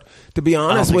person. But to be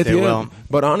honest with you,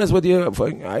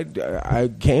 I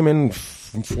came in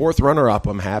fourth runner-up.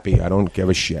 I'm happy. I don't give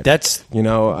a shit. That's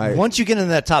once you get into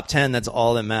that top 10, that's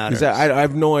all that matters. I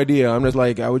have no idea. I'm just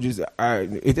like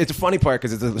it's a funny part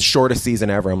because it's the shortest season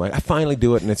ever. I'm like, I finally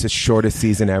do it, and it's the shortest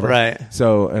season ever. Right.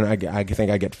 So, and I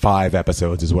think I get 5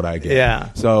 episodes is what I get.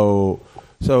 Yeah. So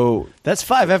that's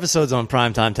 5 episodes on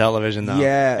primetime television, though.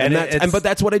 Yeah, but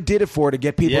that's what I did it for, to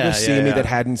get people to see me that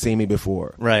hadn't seen me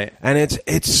before. Right. And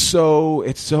it's so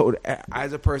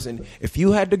as a person, if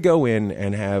you had to go in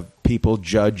and have people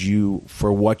judge you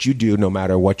for what you do, no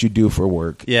matter what you do for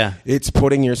work, it's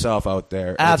putting yourself out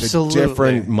there. Absolutely. It's a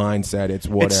different mindset. It's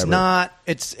whatever. It's not.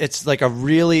 It's like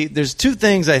there's 2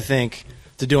 things I think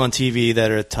to do on TV that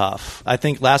are tough. I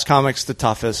think Last Comic's the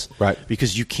toughest, right?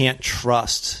 Because you can't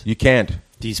trust. You can't.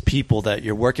 These people that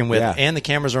you're working with, and the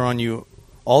cameras are on you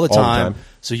all the time,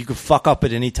 so you could fuck up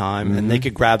at any time, and they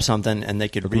could grab something and they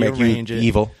could rearrange it.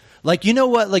 Evil. Like, you know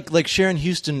what? Like Sharon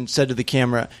Houston said to the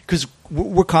camera, because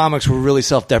we're comics, we're really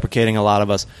self-deprecating, a lot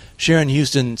of us. Sharon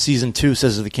Houston, season 2,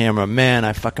 says to the camera, "Man,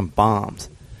 I fucking bombed,"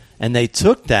 and they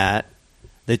took a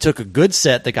good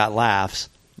set that got laughs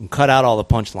and cut out all the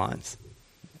punchlines,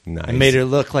 and made her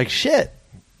look like shit.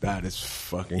 That is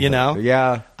fucking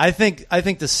Yeah. I think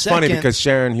the second... Funny because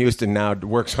Sharon Houston now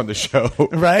works on the show.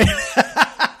 Right?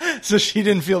 So she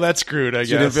didn't feel that screwed, I guess.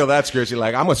 She didn't feel that screwed. She's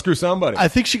like, I'm going to screw somebody. I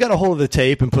think she got a hold of the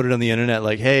tape and put it on the internet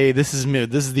like, hey, this is me.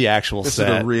 This is the actual set.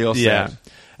 This is the real set. Yeah.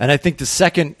 And I think the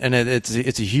second... And it's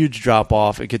a huge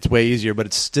drop-off. It gets way easier, but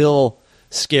it's still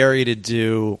scary to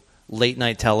do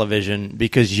late-night television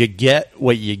because you get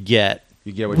what you get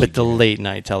with the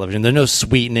late-night television. There's no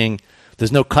sweetening.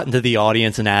 There's no cutting to the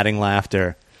audience and adding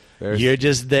laughter. You're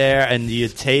just there, and you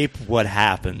tape what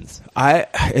happens. I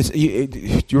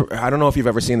don't know if you've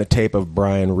ever seen the tape of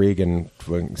Brian Regan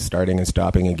starting and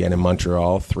stopping again in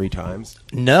Montreal 3 times.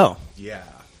 No. Yeah.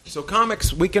 So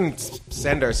comics, we can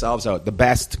send ourselves out. The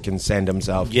best can send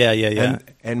himself. Yeah.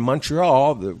 And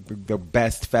Montreal, the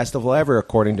best festival ever,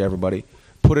 according to everybody,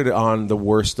 put it on the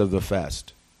worst of the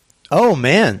fest. Oh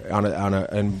man!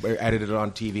 And edited it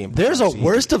on TV. And there's a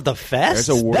worst of the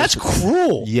fest. That's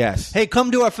cruel. Yes. Hey,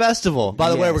 come to our festival. By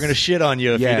the way, we're going to shit on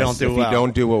you if you don't do well. If you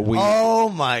don't do what we. Oh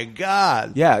my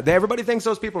god. Yeah, everybody thinks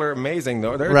those people are amazing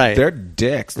though. Right. They're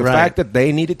dicks. The fact that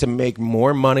they needed to make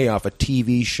more money off a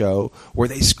TV show where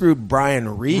they screwed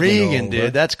Brian Regan over.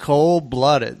 Dude, that's cold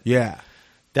blooded. Yeah.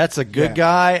 That's a good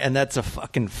guy, and that's a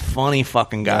fucking funny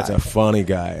fucking guy. That's a funny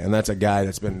guy, and that's a guy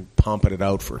that's been pumping it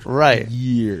out for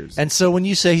years. And so when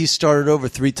you say he started over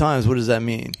 3 times, what does that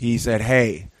mean? He said,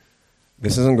 hey,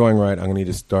 this isn't going right. I'm going to need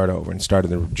to start over, and started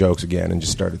the jokes again and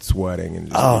just started sweating.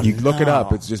 And you look it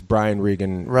up. It's just Brian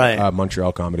Regan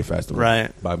Montreal Comedy Festival.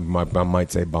 Right. I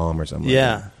might say Bomb or something.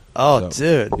 Yeah. Like that. Oh,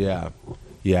 dude. Yeah.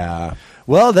 Yeah.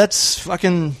 Well, that's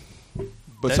fucking...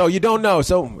 But so you don't know.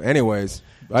 So anyways...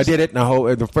 I did it.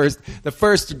 The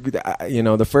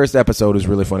first episode was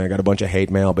really funny. I got a bunch of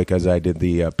hate mail because I did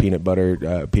the peanut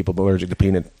butter. People allergic to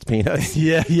peanuts.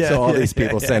 Yeah. So all these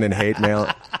people sending hate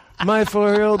mail. My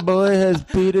 4-year-old boy has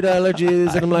peanut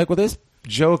allergies, and I'm like, well, this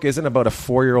joke isn't about a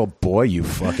 4-year-old boy, you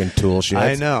fucking tool shit.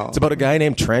 I know. It's about a guy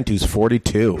named Trent who's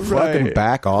 42. Right. Fucking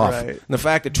back off. Right. And the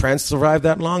fact that Trent survived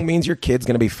that long means your kid's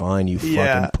going to be fine, you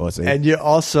fucking pussy. And you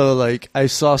also, like, I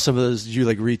saw some of those you,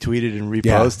 like, retweeted and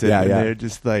reposted. And they're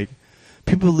just, like,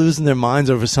 people losing their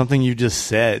minds over something you just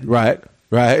said. Right.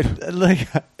 Like,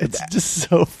 it's just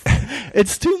so...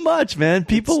 It's too much, man.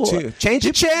 People... Change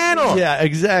the channel. Yeah,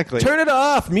 exactly. Turn it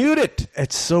off. Mute it.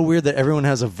 It's so weird that everyone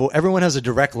has a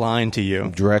direct line to you.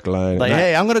 Direct line. Like,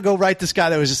 hey, I'm going to go write this guy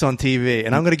that was just on TV,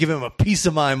 and I'm going to give him a piece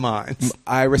of my mind.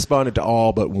 I responded to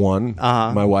all but one.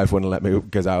 My wife wouldn't let me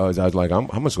because I was like, I'm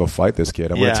just going to fight this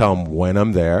kid. I'm going to tell him when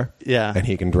I'm there and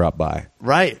he can drop by.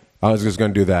 Right. I was just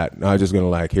going to do that. I was just going to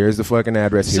like, here's the fucking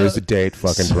address, here's the date,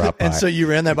 fucking drop by. And so you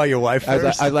ran that by your wife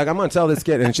first? I was like, I'm going to tell this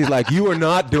kid. And she's like, you are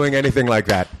not doing anything like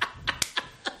that.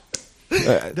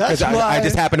 That's why. I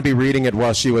just happened to be reading it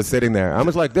while she was sitting there. I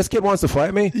was like, this kid wants to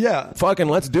fight me? Yeah. Fucking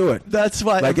let's do it. That's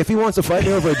why. Like, if he wants to fight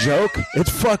me over a joke, it's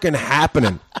fucking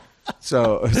happening.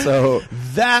 So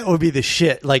that would be the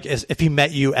shit. Like if he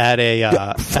met you at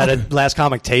a Last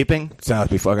Comic taping, sounds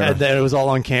be fucking. And then it was all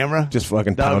on camera. Just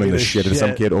fucking pounding the shit into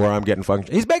some kid, or I'm getting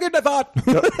fucking. He's bigger than I thought.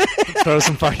 Throw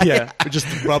some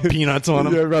just rub peanuts on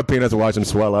him. Yeah, rub peanuts and watch him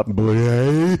swell up.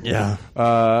 Yeah.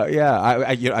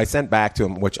 I sent back to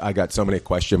him, which I got so many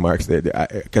question marks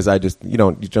because I just you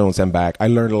don't send back. I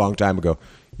learned a long time ago.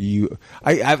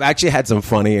 I've actually had some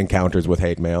funny encounters with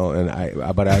hate mail,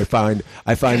 but I find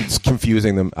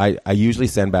confusing them. I usually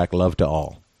send back love to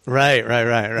all. Right.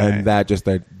 And that just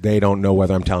that they don't know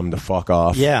whether I'm telling them to fuck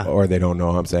off, or they don't know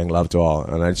I'm saying love to all.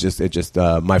 And it just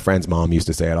my friend's mom used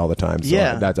to say it all the time. So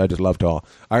I just love to all.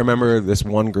 I remember this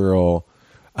one girl.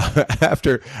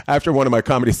 After one of my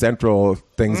Comedy Central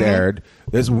things aired,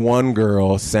 this one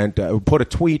girl put a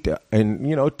tweet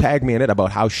and tagged me in it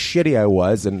about how shitty I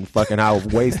was and fucking how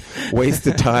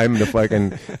wasted time the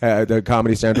fucking the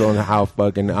Comedy Central and how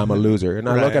fucking I'm a loser. And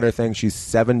I look at her thing, she's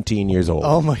 17 years old.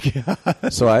 Oh my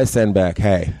god! So I send back,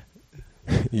 hey,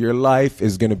 your life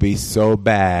is going to be so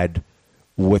bad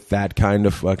with that kind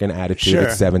of fucking attitude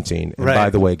at 17. And by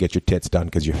the way, get your tits done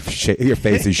because your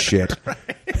face is shit.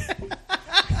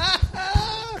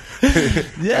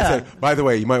 Yeah. Said, by the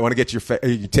way, you might want to get your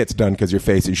tits done because your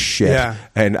face is shit. Yeah.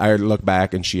 And I look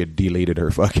back and she had deleted her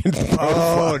fucking profile.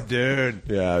 Oh, dude.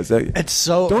 Yeah. It's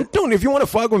so. Don't. If you want to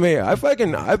fuck with me,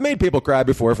 I've made people cry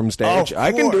before from stage.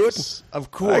 I can do it. Of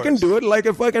course. I can do it. Like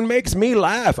it fucking makes me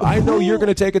laugh. I know you're going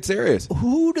to take it serious.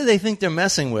 Who do they think they're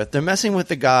messing with? They're messing with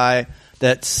the guy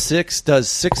that does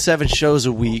 6-7 shows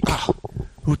a week,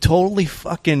 who totally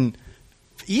fucking.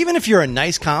 Even if you're a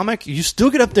nice comic, you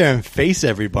still get up there and face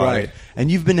everybody. Right. And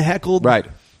you've been heckled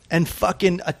and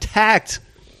fucking attacked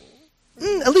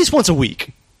at least once a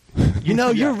week.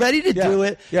 You're ready to do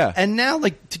it. Yeah. And now,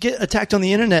 like, to get attacked on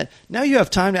the internet, now you have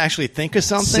time to actually think of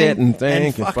something. Sit and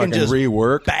think and fucking just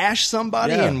rework. Bash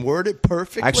somebody and word it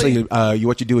perfectly. Actually,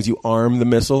 what you do is you arm the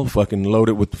missile, fucking load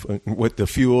it with the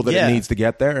fuel that it needs to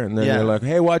get there, and then you're like,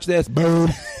 hey, watch this. Boom.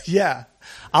 Yeah.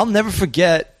 I'll never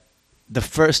forget the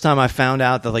first time I found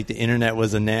out that, like, the internet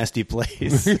was a nasty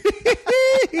place.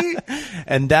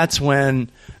 And that's when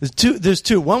there's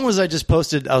two. One was I just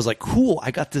posted, I was like, cool,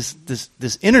 I got this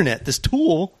internet, this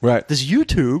tool, this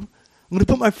YouTube. I'm going to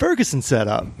put my Ferguson set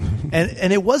up.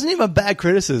 And it wasn't even a bad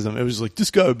criticism. It was like,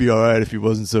 this guy would be all right if he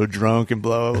wasn't so drunk and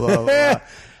blah, blah, blah, blah.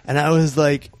 And I was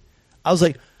like,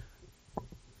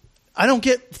 I don't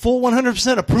get full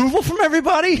 100% approval from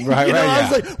everybody. Right, you know, right,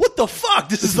 I was like, what the fuck?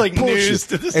 This is like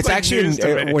news. It's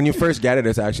actually, when you first get it,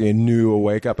 it's actually a new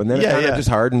wake up, and then it kind of just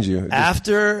hardens you.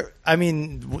 After, I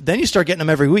mean, then you start getting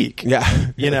them every week. Yeah.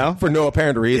 You know? For no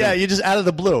apparent reason. Yeah, you just out of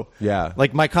the blue. Yeah.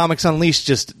 Like my Comics Unleashed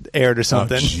just aired or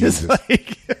something. Oh, Jesus. It's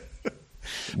like,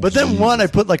 but then I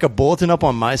put like a bulletin up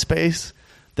on MySpace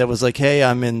that was like, hey,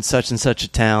 I'm in such and such a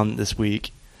town this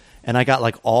week. And I got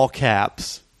like all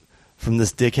caps from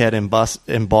this dickhead in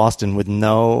Boston with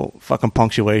no fucking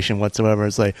punctuation whatsoever.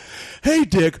 It's like, hey,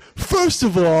 Dick, first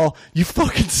of all, you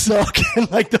fucking suck.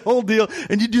 And like the whole deal.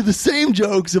 And you do the same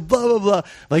jokes and blah, blah, blah.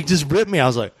 Like just rip me. I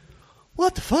was like,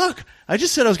 what the fuck? I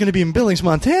just said I was going to be in Billings,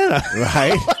 Montana.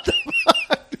 Right. What the fuck?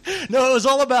 No, it was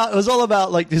all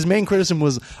about like his main criticism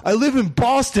was, I live in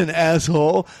Boston,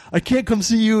 asshole. I can't come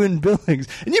see you in Billings.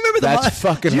 And you remember That's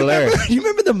fucking hilarious. You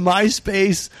remember the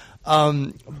MySpace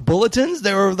bulletins?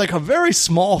 They were like a very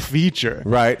small feature.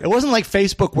 Right. It wasn't like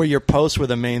Facebook where your posts were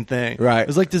the main thing. Right. It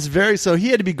was like this so he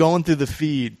had to be going through the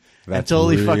feed until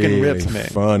he fucking really ripped me.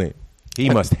 Funny. He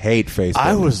must hate Facebook.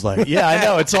 I was like, yeah, I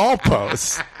know. It's all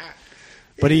posts.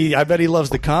 But I bet he loves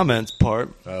the comments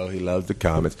part. Oh, he loves the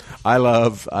comments. I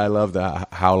love the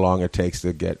how long it takes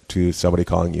to get to somebody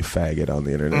calling you faggot on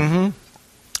the internet. Mm-hmm.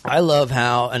 I love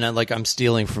how, and I'm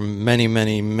stealing from many,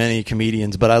 many, many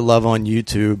comedians, but I love on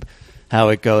YouTube how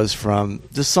it goes from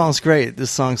this song's great, this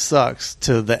song sucks,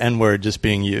 to the N-word just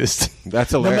being used.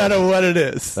 That's hilarious. No matter what it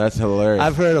is. That's hilarious.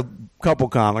 I've heard a couple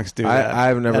comics do that.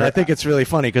 I've never. And I think it's really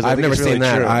funny because I've never seen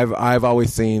that. True. I've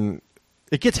always seen.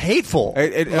 It gets hateful.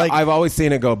 I've always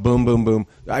seen it go boom, boom, boom.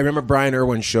 I remember Brian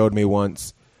Irwin showed me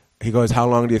once. He goes, "How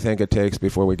long do you think it takes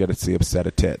before we get to see a set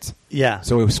of tits?" Yeah.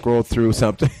 So we scrolled through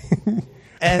something,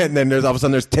 and then all of a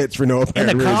sudden there's tits for no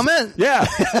apparent reason. In the comment? Yeah.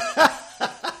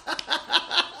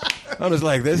 I was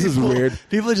like, this is weird.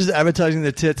 People are just advertising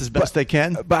their tits as best they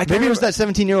can. But maybe it was that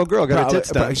 17-year-old girl got her tits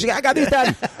done. I got these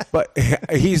done. But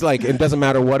he's like, it doesn't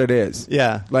matter what it is.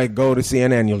 Yeah. Like, go to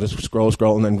CNN, you'll just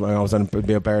scroll, and then all of a sudden it'll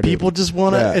be a parody. People just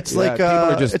want to. It's like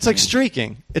it's like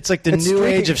streaking. It's like the new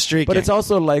age of streaking. But it's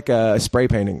also like spray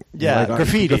painting. Yeah, like,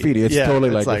 graffiti. Graffiti. It's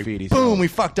totally like graffiti. Boom, we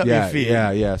fucked up your feed.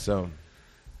 Yeah. So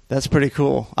that's pretty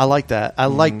cool. I like that.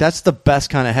 That's the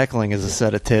best kind of heckling is a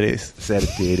set of titties. Set of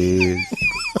titties.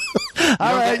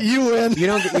 All right, you win.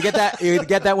 You get that. You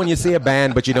get that when you see a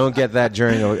band, but you don't get that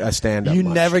during a stand-up. You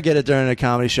never get it during a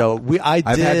comedy show. I've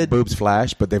had boobs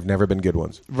flash, but they've never been good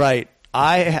ones. Right.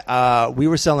 We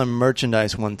were selling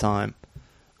merchandise one time,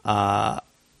 and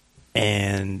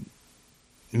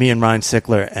me and Ryan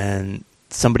Sickler and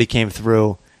somebody came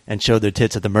through and showed their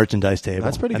tits at the merchandise table.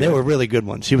 That's pretty good. good. And they were really good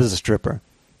ones. She was a stripper.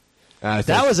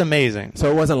 That was amazing. So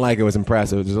it wasn't like it was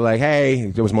impressive. It was like, hey,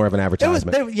 it was more of an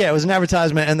advertisement. It was an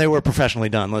advertisement, and they were professionally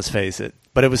done, let's face it.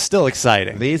 But it was still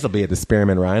exciting. These will be at the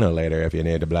Spearmint Rhino later if you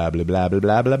need to blah, blah, blah, blah,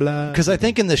 blah, blah, blah. Because I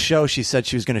think in the show she said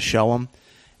she was going to show them,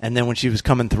 and then when she was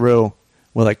coming through,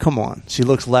 we're like, come on. She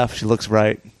looks left, she looks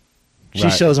right. She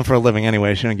shows them for a living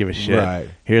anyway. She don't give a shit. Right.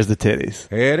 Here's the titties.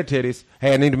 Here are the titties.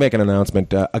 Hey, I need to make an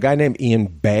announcement. A guy named Ian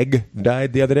Bagg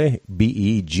died the other day.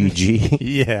 B-E-G-G.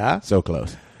 Yeah. So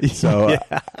close. So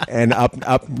and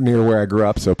up near where I grew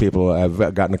up, so people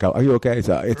have gotten a call. Are you okay?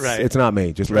 So it's not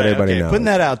me. Just let everybody know. Putting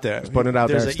that out there. Just putting it out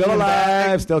there. Still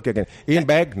alive, still kicking. Ian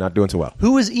Bagg, not doing so well.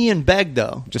 Who was Ian Bagg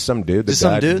though? Just some dude that died.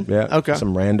 Some dude? Yeah. Okay.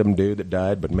 Some random dude that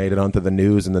died, but made it onto the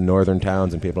news in the northern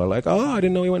towns, and people are like, "Oh, I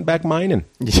didn't know he went back mining."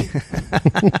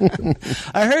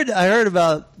 I heard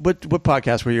about what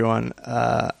podcast were you on?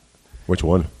 Which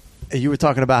one? You were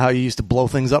talking about how you used to blow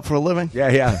things up for a living.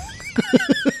 Yeah.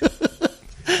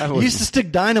 You used to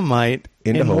stick dynamite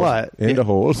into holes. What? Into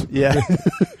holes. Yeah.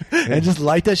 And just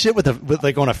light that shit with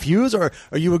like on a fuse, or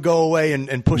you would go away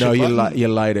and push it. No, you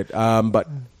light it. But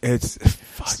it's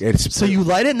so you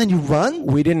light it and then you run?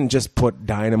 We didn't just put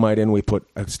dynamite in. We put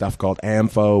stuff called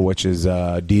AMFO, which is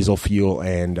diesel fuel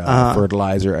and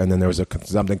fertilizer, and then there was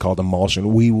something called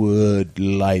emulsion. We would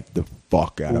light the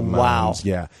fuck out of mountains. Wow.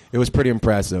 Yeah, it was pretty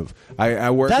impressive. I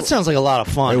worked. That sounds like a lot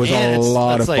of fun. It was a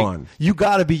lot of fun. You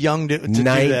got to be young to do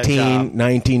that job.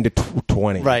 19 to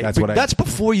 20. Right. That's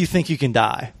before you think you can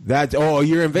die.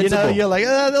 You're invincible. You're like,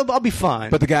 I'll be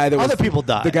fine. But the guy that was, other people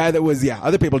die. The guy that was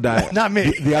other people died. Not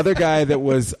me. The other guy that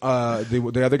was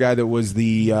the other guy that was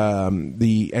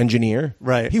the engineer.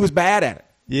 Right. He was bad at it.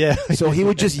 Yeah. So he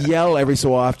would just yell every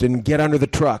so often, "Get under the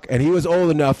truck." And he was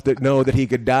old enough to know that he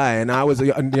could die, and I was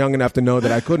young enough to know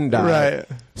that I couldn't die. Right.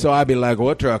 So I'd be like,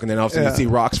 "What truck?" And then all of a sudden you see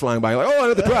rocks flying by, like, "Oh,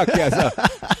 under the truck!" Yes.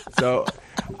 So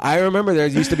I remember there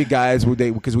used to be guys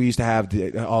because we used to have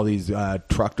all these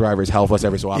truck drivers help us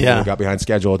every so often. When we got behind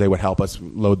schedule, they would help us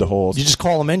load the holes. You just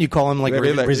call them in. You call them like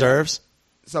reserves.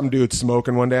 some dude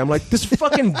smoking one day. I'm like, this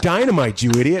fucking dynamite,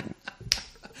 you idiot.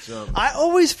 So, I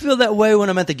always feel that way when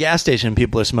I'm at the gas station and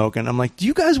people are smoking. I'm like, do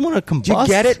you guys want to combust? do you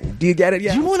get it? Do you get it?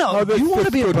 Yeah. Do you want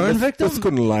to be a burn victim? This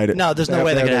couldn't light it. No, there's no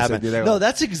way that could happen. No,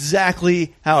 that's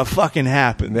exactly how it fucking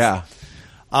happens. Yeah.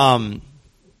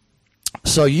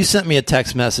 So you sent me a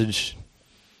text message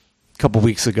a couple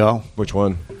weeks ago. Which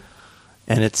one?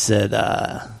 And it said,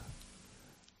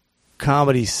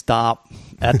 comedy stop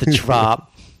at the Trop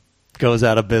goes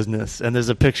out of business. And there's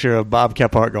a picture of Bob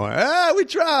Kephart going, we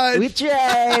tried. We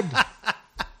tried.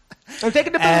 I'm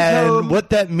taking the bus And home. what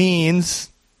that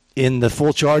means in the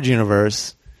full charge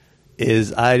universe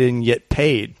is I didn't get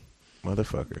paid.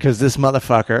 Motherfucker. Because this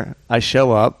motherfucker, I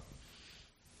show up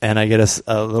and I get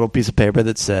a little piece of paper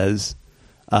that says,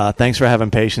 thanks for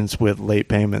having patience with late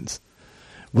payments.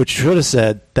 Which should have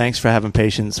said, thanks for having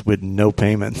patience with no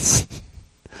payments.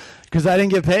 Because I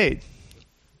didn't get paid.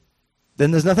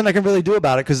 Then there's nothing I can really do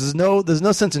about it because there's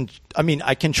no sense in. I mean,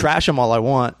 I can trash him all I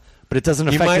want, but it doesn't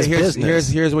affect his business.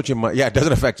 Here's what you might. Yeah, it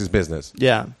doesn't affect his business.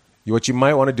 Yeah. What you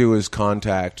might want to do is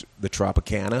contact the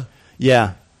Tropicana.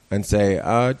 Yeah. And say,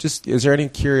 just is there any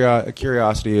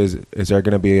curiosity? Is there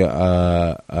going to be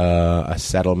a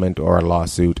settlement or a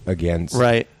lawsuit against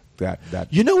right. that?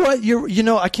 You know what?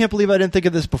 I can't believe I didn't think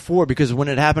of this before because when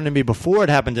it happened to me before, it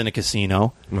happened in a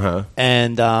casino,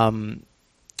 and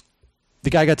the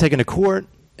guy got taken to court,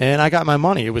 and I got my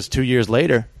money. It was 2 years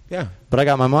later. Yeah, but I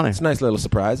got my money. It's a nice little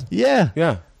surprise. Yeah,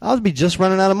 yeah. I'll be just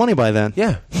running out of money by then.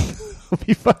 Yeah, it'll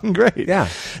be fucking great. Yeah.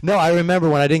 No, I remember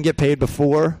when I didn't get paid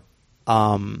before.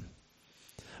 By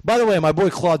the way, my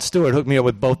boy Claude Stewart hooked me up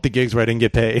with both the gigs where I didn't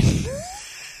get paid.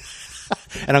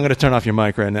 And I'm going to turn off your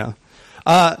mic right now.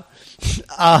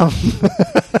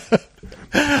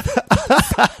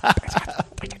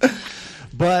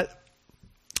 But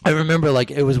I remember,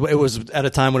 like, it was at a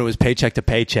time when it was paycheck to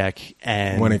paycheck,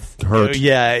 and when it hurt.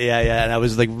 Yeah, and I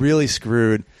was like really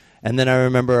screwed. And then I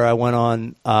remember I went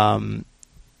on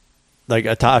like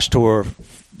a Tosh tour,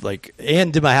 like,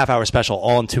 and did my half-hour special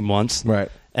all in 2 months.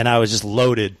 Right. And I was just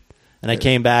loaded. And I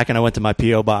came back and I went to my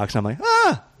P.O. box, and I'm like,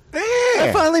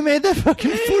 I finally made that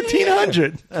fucking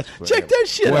 $1,400. Check that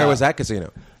shit out. Where was that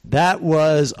casino? That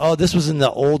was, this was in the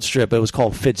old strip. It was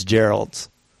called Fitzgerald's.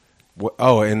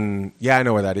 I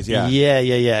know where that is. Yeah.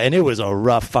 And it was a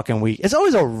rough fucking week. It's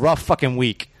always a rough fucking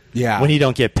week. Yeah. When you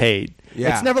don't get paid.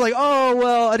 Yeah. It's never like,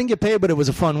 I didn't get paid, but it was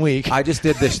a fun week. I just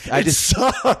did this. It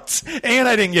sucked, and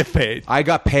I didn't get paid. I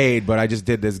got paid, but I just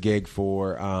did this gig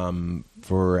for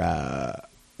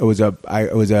it was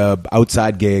a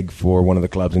outside gig for one of the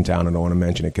clubs in town. I don't want to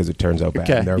mention it because it turns out bad.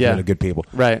 Okay, They're really good people,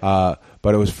 right? But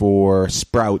it was for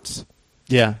Sprouts.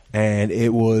 Yeah. And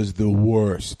it was the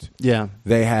worst. Yeah.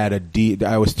 They had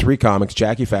I was 3 comics,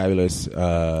 Jackie Fabulous,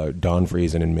 Don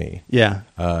Friesen, and me. Yeah.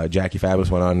 Jackie Fabulous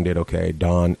went on and did okay.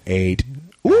 Don ate.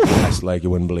 Oof. Like you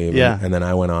wouldn't believe. Yeah. And then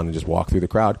I went on and just walked through the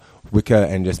crowd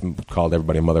and just called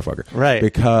everybody a motherfucker. Right.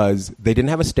 Because they didn't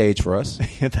have a stage for us.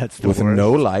 That's the with worst.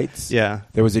 No lights. Yeah.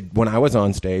 There was when I was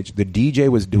on stage, the DJ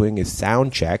was doing his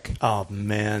sound check. Oh,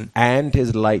 man. And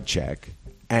his light check.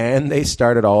 And they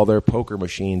started all their poker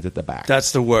machines at the back.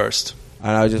 That's the worst.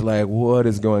 And I was just like, what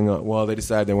is going on? Well, they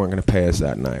decided they weren't going to pay us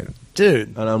that night.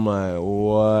 Dude. And I'm like,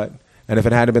 what? And if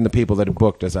it hadn't been the people that had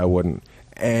booked us, I wouldn't.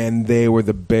 And they were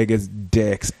the biggest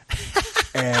dicks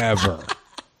ever.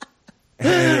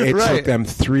 And it took them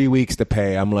 3 weeks to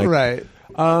pay. I'm like, right.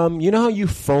 You know how you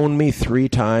phoned me 3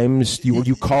 times?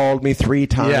 You called me 3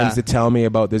 times to tell me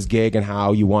about this gig and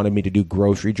how you wanted me to do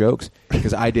grocery jokes?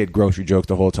 Because I did grocery jokes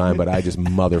the whole time, but I just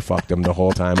motherfucked them the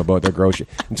whole time about their grocery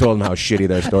and told them how shitty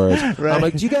their store is. Right. I'm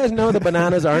like, do you guys know that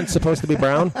bananas aren't supposed to be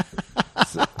brown?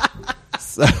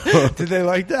 So, did they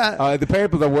like that? The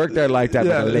people that worked there liked that,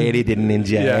 but the lady didn't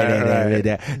enjoy it.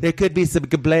 Right. There could be some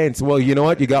complaints. Well, you know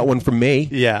what? You got one from me.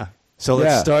 Yeah. So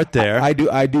let's start there. I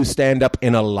do stand up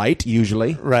in a light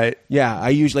usually. Right. Yeah, I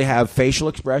usually have facial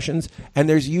expressions, and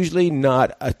there's usually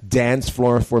not a dance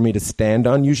floor for me to stand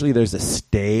on. Usually there's a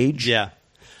stage. Yeah.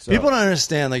 So, people don't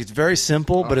understand. Like, it's very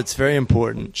simple, but it's very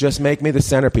important. Just make me the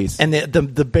centerpiece. And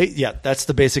that's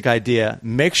the basic idea.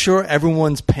 Make sure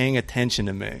everyone's paying attention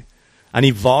to me. I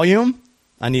need volume,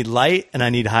 I need light, and I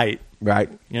need height.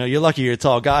 Right. You know, you're lucky you're a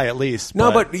tall guy at least.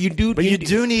 No, but you do. But you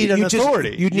do need an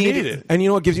authority. You need it. And you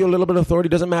know what gives you a little bit of authority?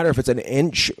 It doesn't matter if it's an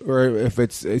inch or if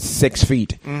it's 6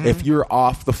 feet. Mm-hmm. If you're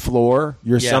off the floor,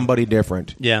 you're somebody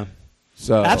different. Yeah.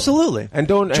 So absolutely. And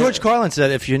don't. George Carlin said,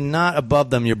 "If you're not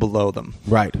above them, you're below them."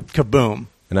 Right. Kaboom.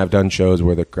 And I've done shows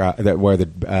where the crowd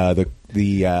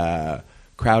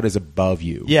is above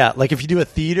you. Yeah, like if you do a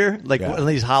theater, like one of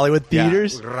these Hollywood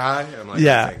theaters. Yeah. I'm like,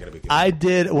 I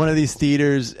did one of these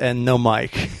theaters and no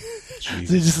mic.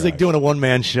 He's just like doing a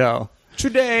one-man show.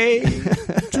 Today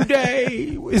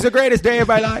is the greatest day of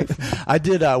my life. I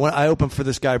did when I opened for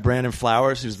this guy Brandon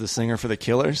Flowers, who's the singer for the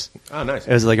Killers. Oh, nice.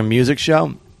 It was like a music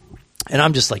show, and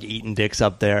I'm just like eating dicks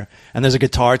up there. And there's a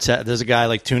guitar set. There's a guy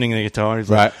like tuning the guitar. He's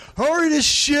like, "Hurry this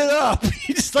shit up!"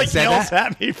 He just like yells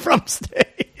at me from stage.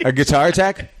 A guitar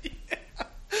attack.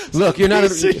 Look, you're not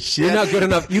good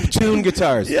enough. You tune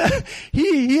guitars. Yeah,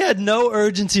 he had no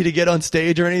urgency to get on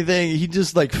stage or anything. He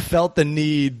just like felt the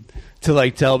need to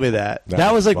like tell me that.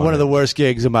 That was like one of the worst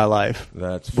gigs of my life.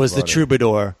 Was the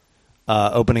Troubadour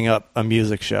opening up a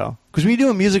music show. Because when you do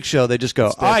a music show, they just go,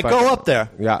 all right, go up there.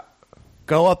 Yeah.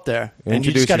 Go up there. And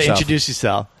you just got to introduce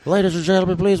yourself. Ladies and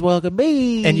gentlemen, please welcome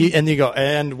me. And you go,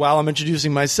 and while I'm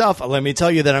introducing myself, let me tell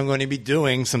you that I'm going to be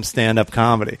doing some stand-up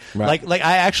comedy. Right. Like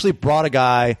I actually brought a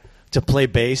guy to play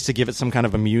bass to give it some kind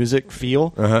of a music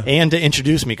feel and to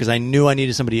introduce me because I knew I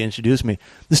needed somebody to introduce me.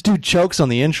 This dude chokes on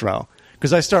the intro.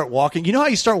 Because I start walking. You know how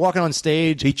you start walking on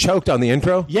stage? He choked on the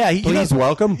intro? Yeah. Please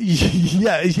welcome?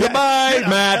 Yeah. Goodbye,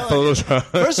 Matt.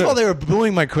 First of all, they were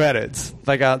booing my credits.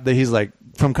 Like he's like,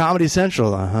 from Comedy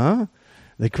Central,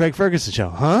 the Craig Ferguson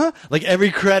show, Like every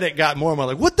credit got more and more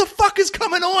like, what the fuck is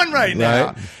coming on right now?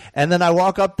 Right. And then I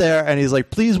walk up there and he's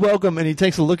like, please welcome. And he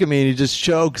takes a look at me and he just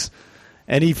chokes.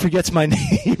 And he forgets my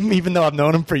name, even though I've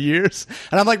known him for years.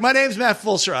 And I'm like, my name's Matt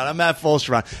Fulcheron. I'm Matt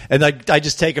Fulcheron. And I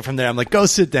just take it from there. I'm like, go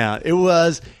sit down. It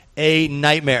was a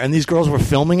nightmare. And these girls were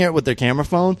filming it with their camera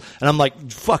phone. And I'm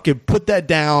like, fucking put that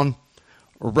down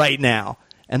right now.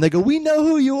 And they go, we know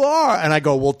who you are. And I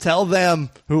go, well, tell them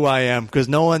who I am. Because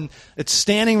it's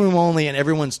standing room only and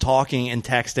everyone's talking and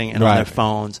texting and on their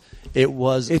phones.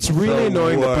 It's really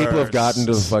annoying that people have gotten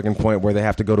to the fucking point where they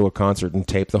have to go to a concert and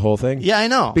tape the whole thing. Yeah, I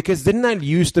know. Because didn't that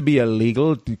used to be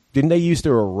illegal? Didn't they used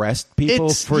to arrest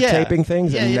people for taping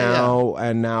things? And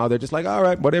now they're just like, all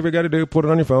right, whatever you got to do, put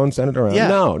it on your phone, send it around.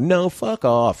 Yeah. No, fuck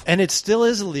off. And it still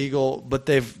is illegal, but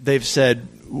they've said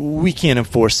we can't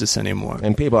enforce this anymore.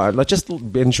 And people are, let's just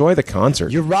enjoy the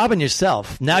concert. You're robbing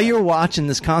yourself. Now you're watching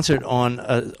this concert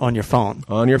on your phone.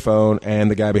 On your phone, and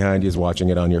the guy behind you is watching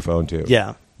it on your phone too.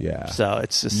 Yeah. Yeah. So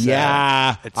it's just sad.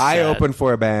 Yeah. It's I sad. opened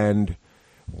for a band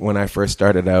when I first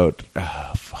started out.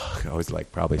 I was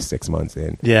like probably 6 months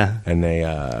in. Yeah. And they,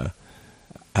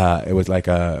 it was like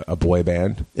a boy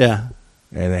band. Yeah.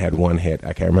 And they had one hit.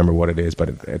 I can't remember what it is, but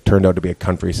it turned out to be a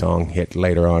country song hit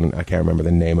later on. I can't remember the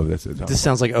name of this. This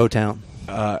sounds like O-Town.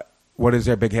 What is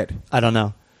their big hit? I don't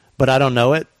know. But I don't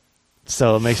know it.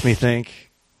 So it makes me think.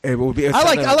 It will be.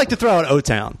 I like to throw out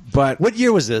O-Town. But what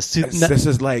year was this? This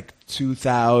is like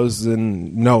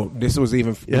 2000. No, this was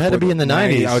even. It had to be in the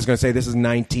 90s. I was going to say this is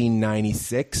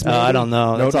 1996. Maybe? I don't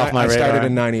know. That's off my radar. I started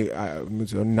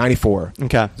in 94.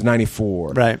 Okay, it's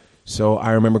 94. Right. So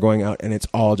I remember going out, and it's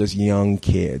all just young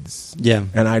kids. Yeah.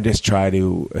 And I just try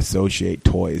to associate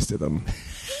toys to them.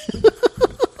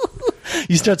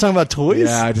 You start talking about toys?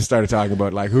 Yeah, I just started talking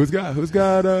about like who's got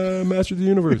Master of the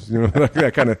Universe, like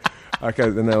that kind of.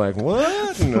 And they're like,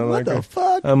 what? And I'm what like, the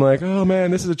fuck? I'm like, oh man,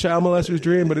 this is a child molester's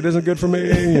dream, but it isn't good for me.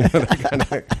 It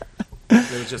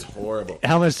was just horrible.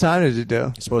 How much time did you do?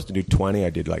 You're supposed to do 20.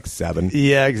 I did like 7.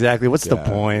 Yeah, exactly. What's the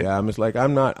point? Yeah, I'm just like,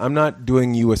 I'm not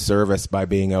doing you a service by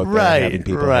being out there and having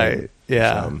people. Right.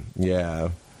 Yeah. Yeah.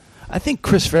 I think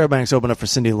Chris Fairbanks opened up for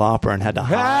Cyndi Lauper and had to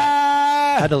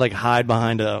hide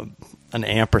behind an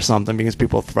amp or something because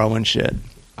people were throwing shit.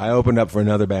 I opened up for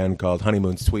another band called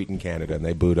Honeymoon Suite in Canada, and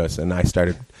they booed us. And I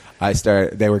started.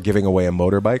 They were giving away a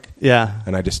motorbike. Yeah.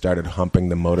 And I just started humping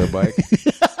the motorbike.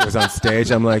 It was on stage.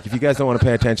 I'm like, if you guys don't want to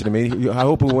pay attention to me, I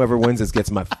hope whoever wins this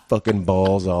gets my fucking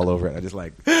balls all over it. I just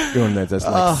like doing that, just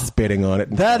like spitting on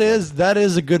it. That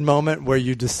is a good moment where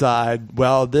you decide,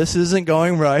 well, this isn't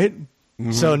going right.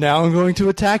 Mm-hmm. So now I'm going to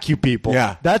attack you people.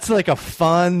 Yeah. That's like a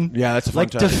fun. Yeah, that's a fun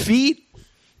time. Defeat.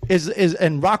 Is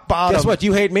and rock bottom. Guess what?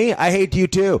 You hate me. I hate you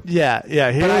too. Yeah.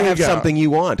 Here but I have go. something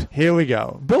you want. Here we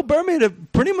go. Bill Burr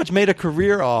pretty much made a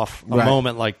career off a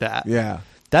moment like that. Yeah.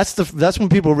 That's when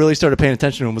people really started paying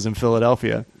attention to him. Was in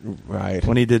Philadelphia. Right.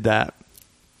 When he did that.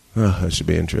 Oh, that should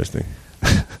be interesting.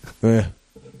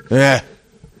 Yeah.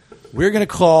 We're gonna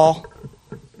call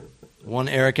one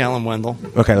Eric Allen Wendell.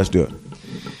 Okay, let's do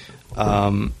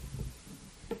it.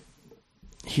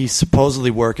 He's supposedly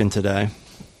working today.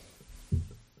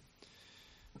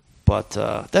 But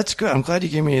that's good. I'm glad you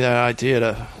gave me that idea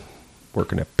to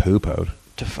working at poop out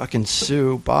to fucking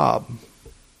sue Bob.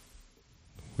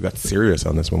 We got serious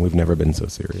on this one. We've never been so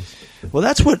serious. Well,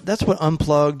 that's what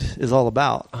Unplugged is all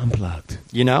about. Unplugged,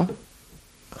 you know.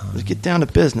 Let's get down to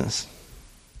business.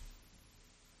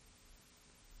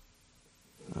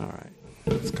 All right,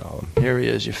 let's call him. Here he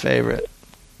is, your favorite.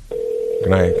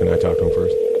 Can I talk to him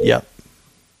first? Yep.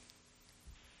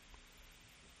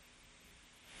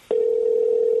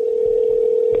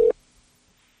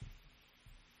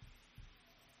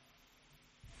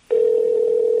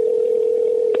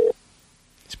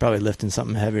 probably lifting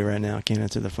something heavy right now. Can't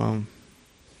answer the phone.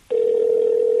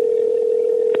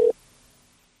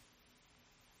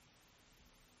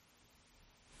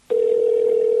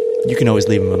 You can always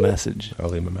leave him a message. I'll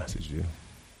leave him a message, yeah.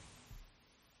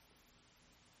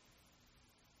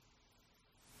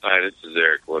 Hi, this is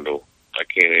Eric Wendell. I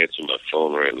can't answer my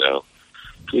phone right now.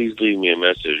 Please leave me a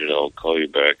message and I'll call you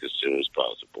back as soon as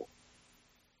possible.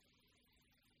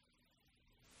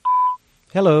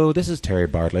 Hello, this is Terry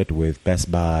Bartlett with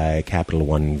Best Buy Capital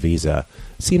One Visa.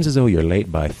 Seems as though you're late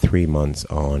by 3 months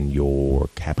on your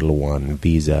Capital One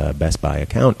Visa Best Buy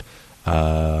account.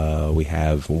 We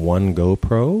have one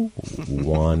GoPro,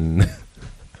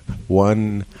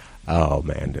 one. Oh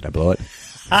man, did I blow it?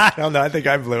 I don't know. I think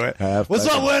I blew it. What's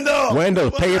up, Wendell?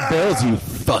 Wendell, pay your bills, you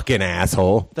fucking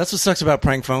asshole. That's what sucks about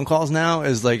prank phone calls now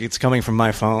is like it's coming from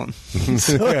my phone.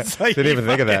 So it's like Didn't even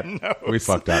think of that. knows. We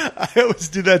fucked up. I always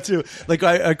do that too. Like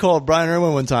I called Brian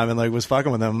Irwin one time and like was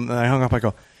fucking with him and I hung up. I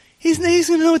go, he's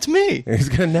gonna know it's me. He's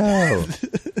gonna know.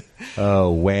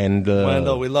 Oh, Wendell.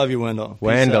 Wendell, we love you, Wendell. Peace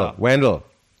Wendell, out.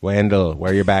 Wendell,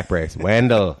 wear your back brace.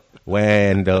 Wendell.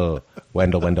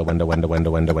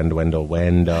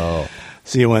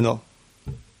 See you, Wendell.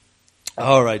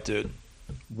 All right, dude.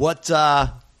 Where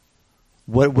are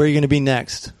you going to be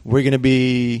next? We're going to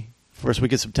be first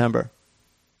week of September.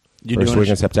 First week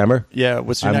in September? Yeah.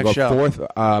 What's your next show?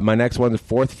 My next one is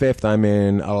 4th, 5th. I'm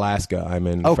in Alaska.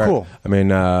 Cool. I'm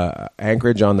in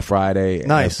Anchorage on the Friday.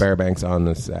 Nice. And Fairbanks on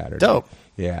the Saturday. Dope.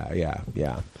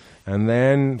 Yeah. And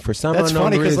then for some That's unknown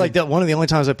funny because reason, like one of the only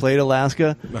times I played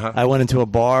Alaska, I went into a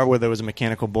bar where there was a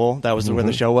mechanical bull. That was where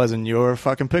the show was, and your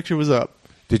fucking picture was up.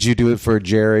 Did you do it for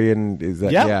Jerry? And is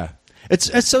that yeah?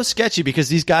 It's so sketchy because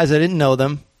these guys, I didn't know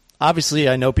them. Obviously,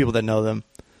 I know people that know them,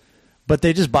 but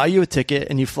they just buy you a ticket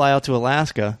and you fly out to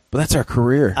Alaska. But that's our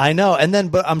career. I know.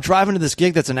 But I'm driving to this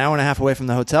gig that's an hour and a half away from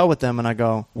the hotel with them, and I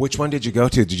go, which one did you go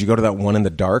to? Did you go to that one in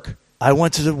the dark? I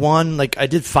went to the one, like I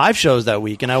did 5 shows that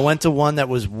week, and I went to one that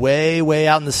was way, way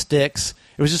out in the sticks.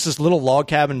 It was just this little log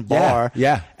cabin bar.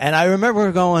 Yeah. And I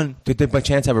remember going... Did they by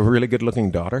chance have a really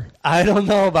good-looking daughter? I don't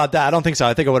know about that. I don't think so.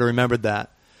 I think I would have remembered that.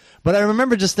 But I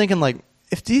remember just thinking, like,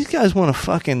 if these guys want to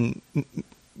fucking...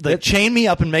 chain me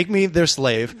up and make me their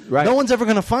slave, no one's ever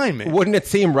going to find me. Wouldn't it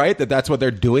seem right that that's what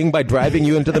they're doing by driving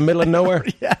you into the middle of nowhere?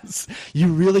 Yes. You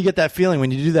really get that feeling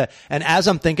when you do that. And as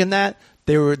I'm thinking that,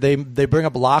 they bring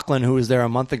up Lachlan, who was there a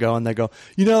month ago, and they go,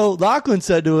 Lachlan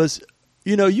said to us,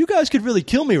 you guys could really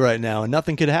kill me right now and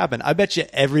nothing could happen. I bet you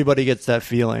everybody gets that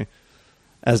feeling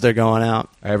as they're going out.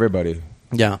 Everybody.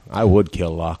 Yeah. I would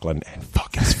kill Lachlan and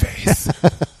fuck his face.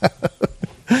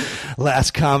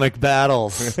 Last comic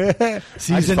battles.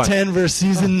 Season 10 versus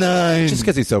Season 9. Just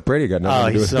because he's so pretty. Got nothing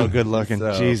to do he's with so him. good looking.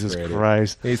 So Jesus pretty.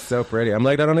 Christ. He's so pretty. I'm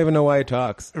like, I don't even know why he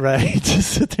talks. Right.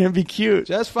 Just sit there and be cute.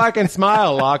 Just fucking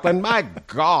smile, Lachlan. My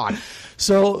God.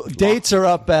 So dates are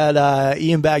up at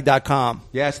ianbag.com.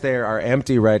 Yes, they are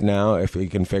empty right now, if we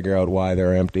can figure out why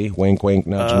they're empty. Wink, wink,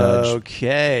 nudge, nudge.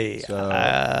 Okay.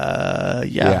 So,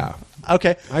 yeah.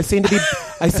 Okay. I seem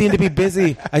to be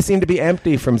busy. I seem to be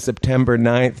empty from September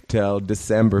 9th till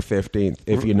December 15th,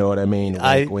 if you know what I mean. Wink,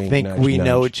 I wink, think nudge, we nudge.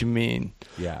 know what you mean.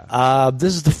 Yeah.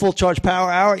 This is the Full Charge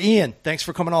Power Hour. Ian, thanks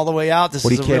for coming all the way out. This What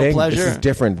are is you a kidding? real pleasure. This is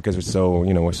different because we're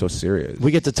so serious.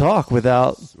 We get to talk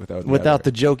without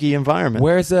the jokey environment.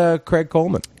 Where's Craig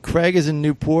Coleman? Craig is in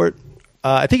Newport.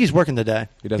 I think he's working today.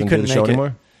 He doesn't do the show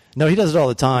anymore? No, he does it all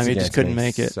the time. He just couldn't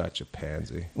make it. Such a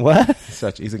pansy. What?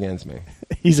 He's against me.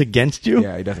 He's against you?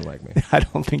 Yeah, he doesn't like me. I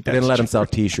don't think that's I didn't let him true. sell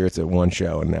T-shirts at one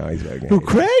show, and now he's like, Who,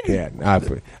 Craig? Yeah,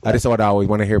 I just always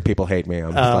want to hear people hate me.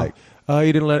 I'm just like,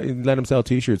 you didn't let him sell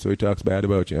T-shirts, so he talks bad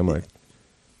about you. I'm like,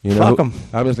 fuck him.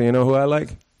 Obviously, you know who I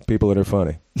like? People that are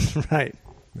funny. Right.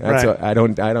 That's right.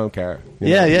 what, I don't care.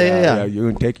 Yeah. You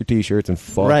can take your T-shirts and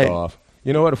fuck off.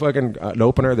 You know what? A fucking an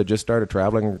opener that just started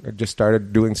traveling, just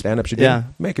started doing stand-up should do? Yeah.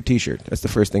 Make a T-shirt. That's the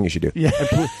first thing you should do. Yeah.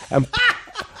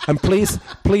 And please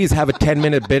have a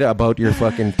 10-minute bit about your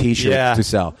fucking T-shirt to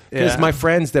sell. Because my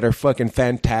friends that are fucking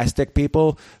fantastic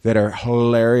people, that are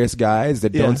hilarious guys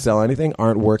that don't sell anything,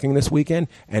 aren't working this weekend,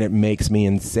 and it makes me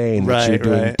insane that you're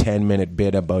doing a 10-minute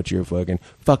bit about your fucking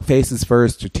fuck faces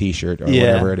first or T-shirt or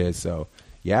whatever it is. So,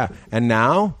 yeah. And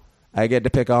now I get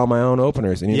to pick all my own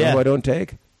openers. And you know who I don't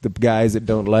take? The guys that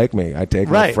don't like me. I take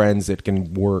my friends that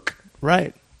can work.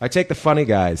 Right. I take the funny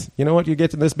guys. You know what you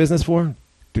get in this business for?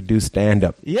 to do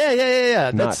stand-up.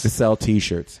 Yeah. Not to sell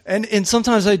T-shirts. And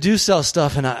sometimes I do sell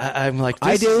stuff, and I'm like,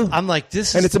 I do. I'm like,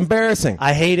 this, and it's embarrassing.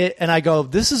 I hate it, and I go,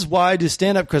 this is why I do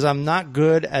stand-up, because I'm not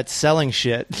good at selling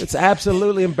shit. It's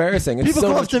absolutely embarrassing. It's People so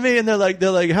come up much- to me and they're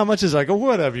like, how much is it? I go,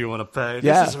 whatever you want to pay.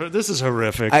 This is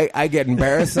horrific. I get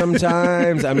embarrassed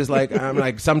sometimes. I'm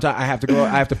like, sometimes I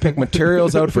have to pick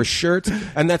materials out for shirts,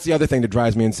 and that's the other thing that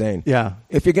drives me insane. Yeah.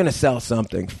 If you're gonna sell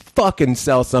something, fucking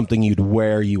sell something you'd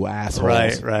wear, you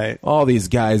assholes. Right. All these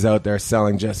guys out there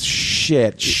selling just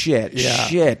shit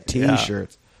T-shirts. Yeah.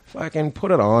 Fucking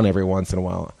put it on every once in a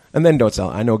while, and then don't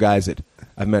sell it.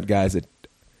 I've met guys that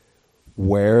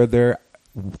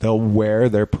they'll wear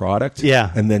their product,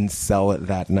 and then sell it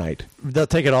that night. They'll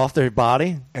take it off their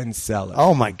body and sell it.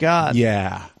 Oh my God!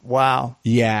 Yeah. Wow.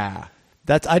 Yeah.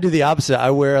 I do the opposite.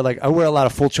 I wear a lot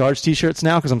of full charge T-shirts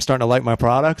now because I'm starting to like my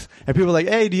products. And people are like,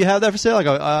 "Hey, do you have that for sale?" I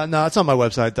go, "No, it's on my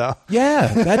website though."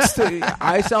 Yeah,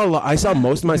 I sell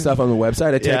most of my stuff on the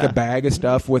website. I take a bag of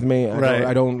stuff with me.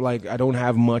 I don't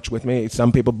have much with me.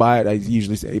 Some people buy it. I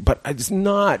usually say, but it's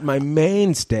not my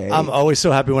mainstay. I'm always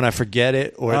so happy when I forget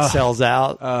it or it sells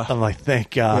out. I'm like,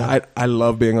 thank God. Yeah, I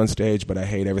love being on stage, but I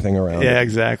hate everything around. Yeah, it.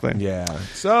 exactly. Yeah.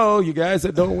 So you guys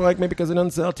that don't like me because I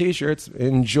don't sell T-shirts,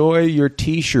 enjoy your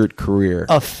T-shirt career.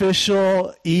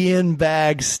 Official Ian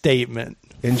Bagg statement.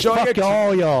 Enjoy Fuck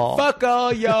all y'all. Fuck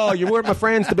all y'all. You weren't my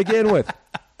friends to begin with.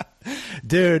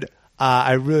 Dude,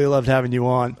 I really loved having you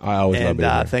on. I always love being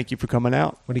here. Thank you for coming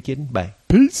out. What are you kidding? Bye.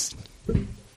 Peace.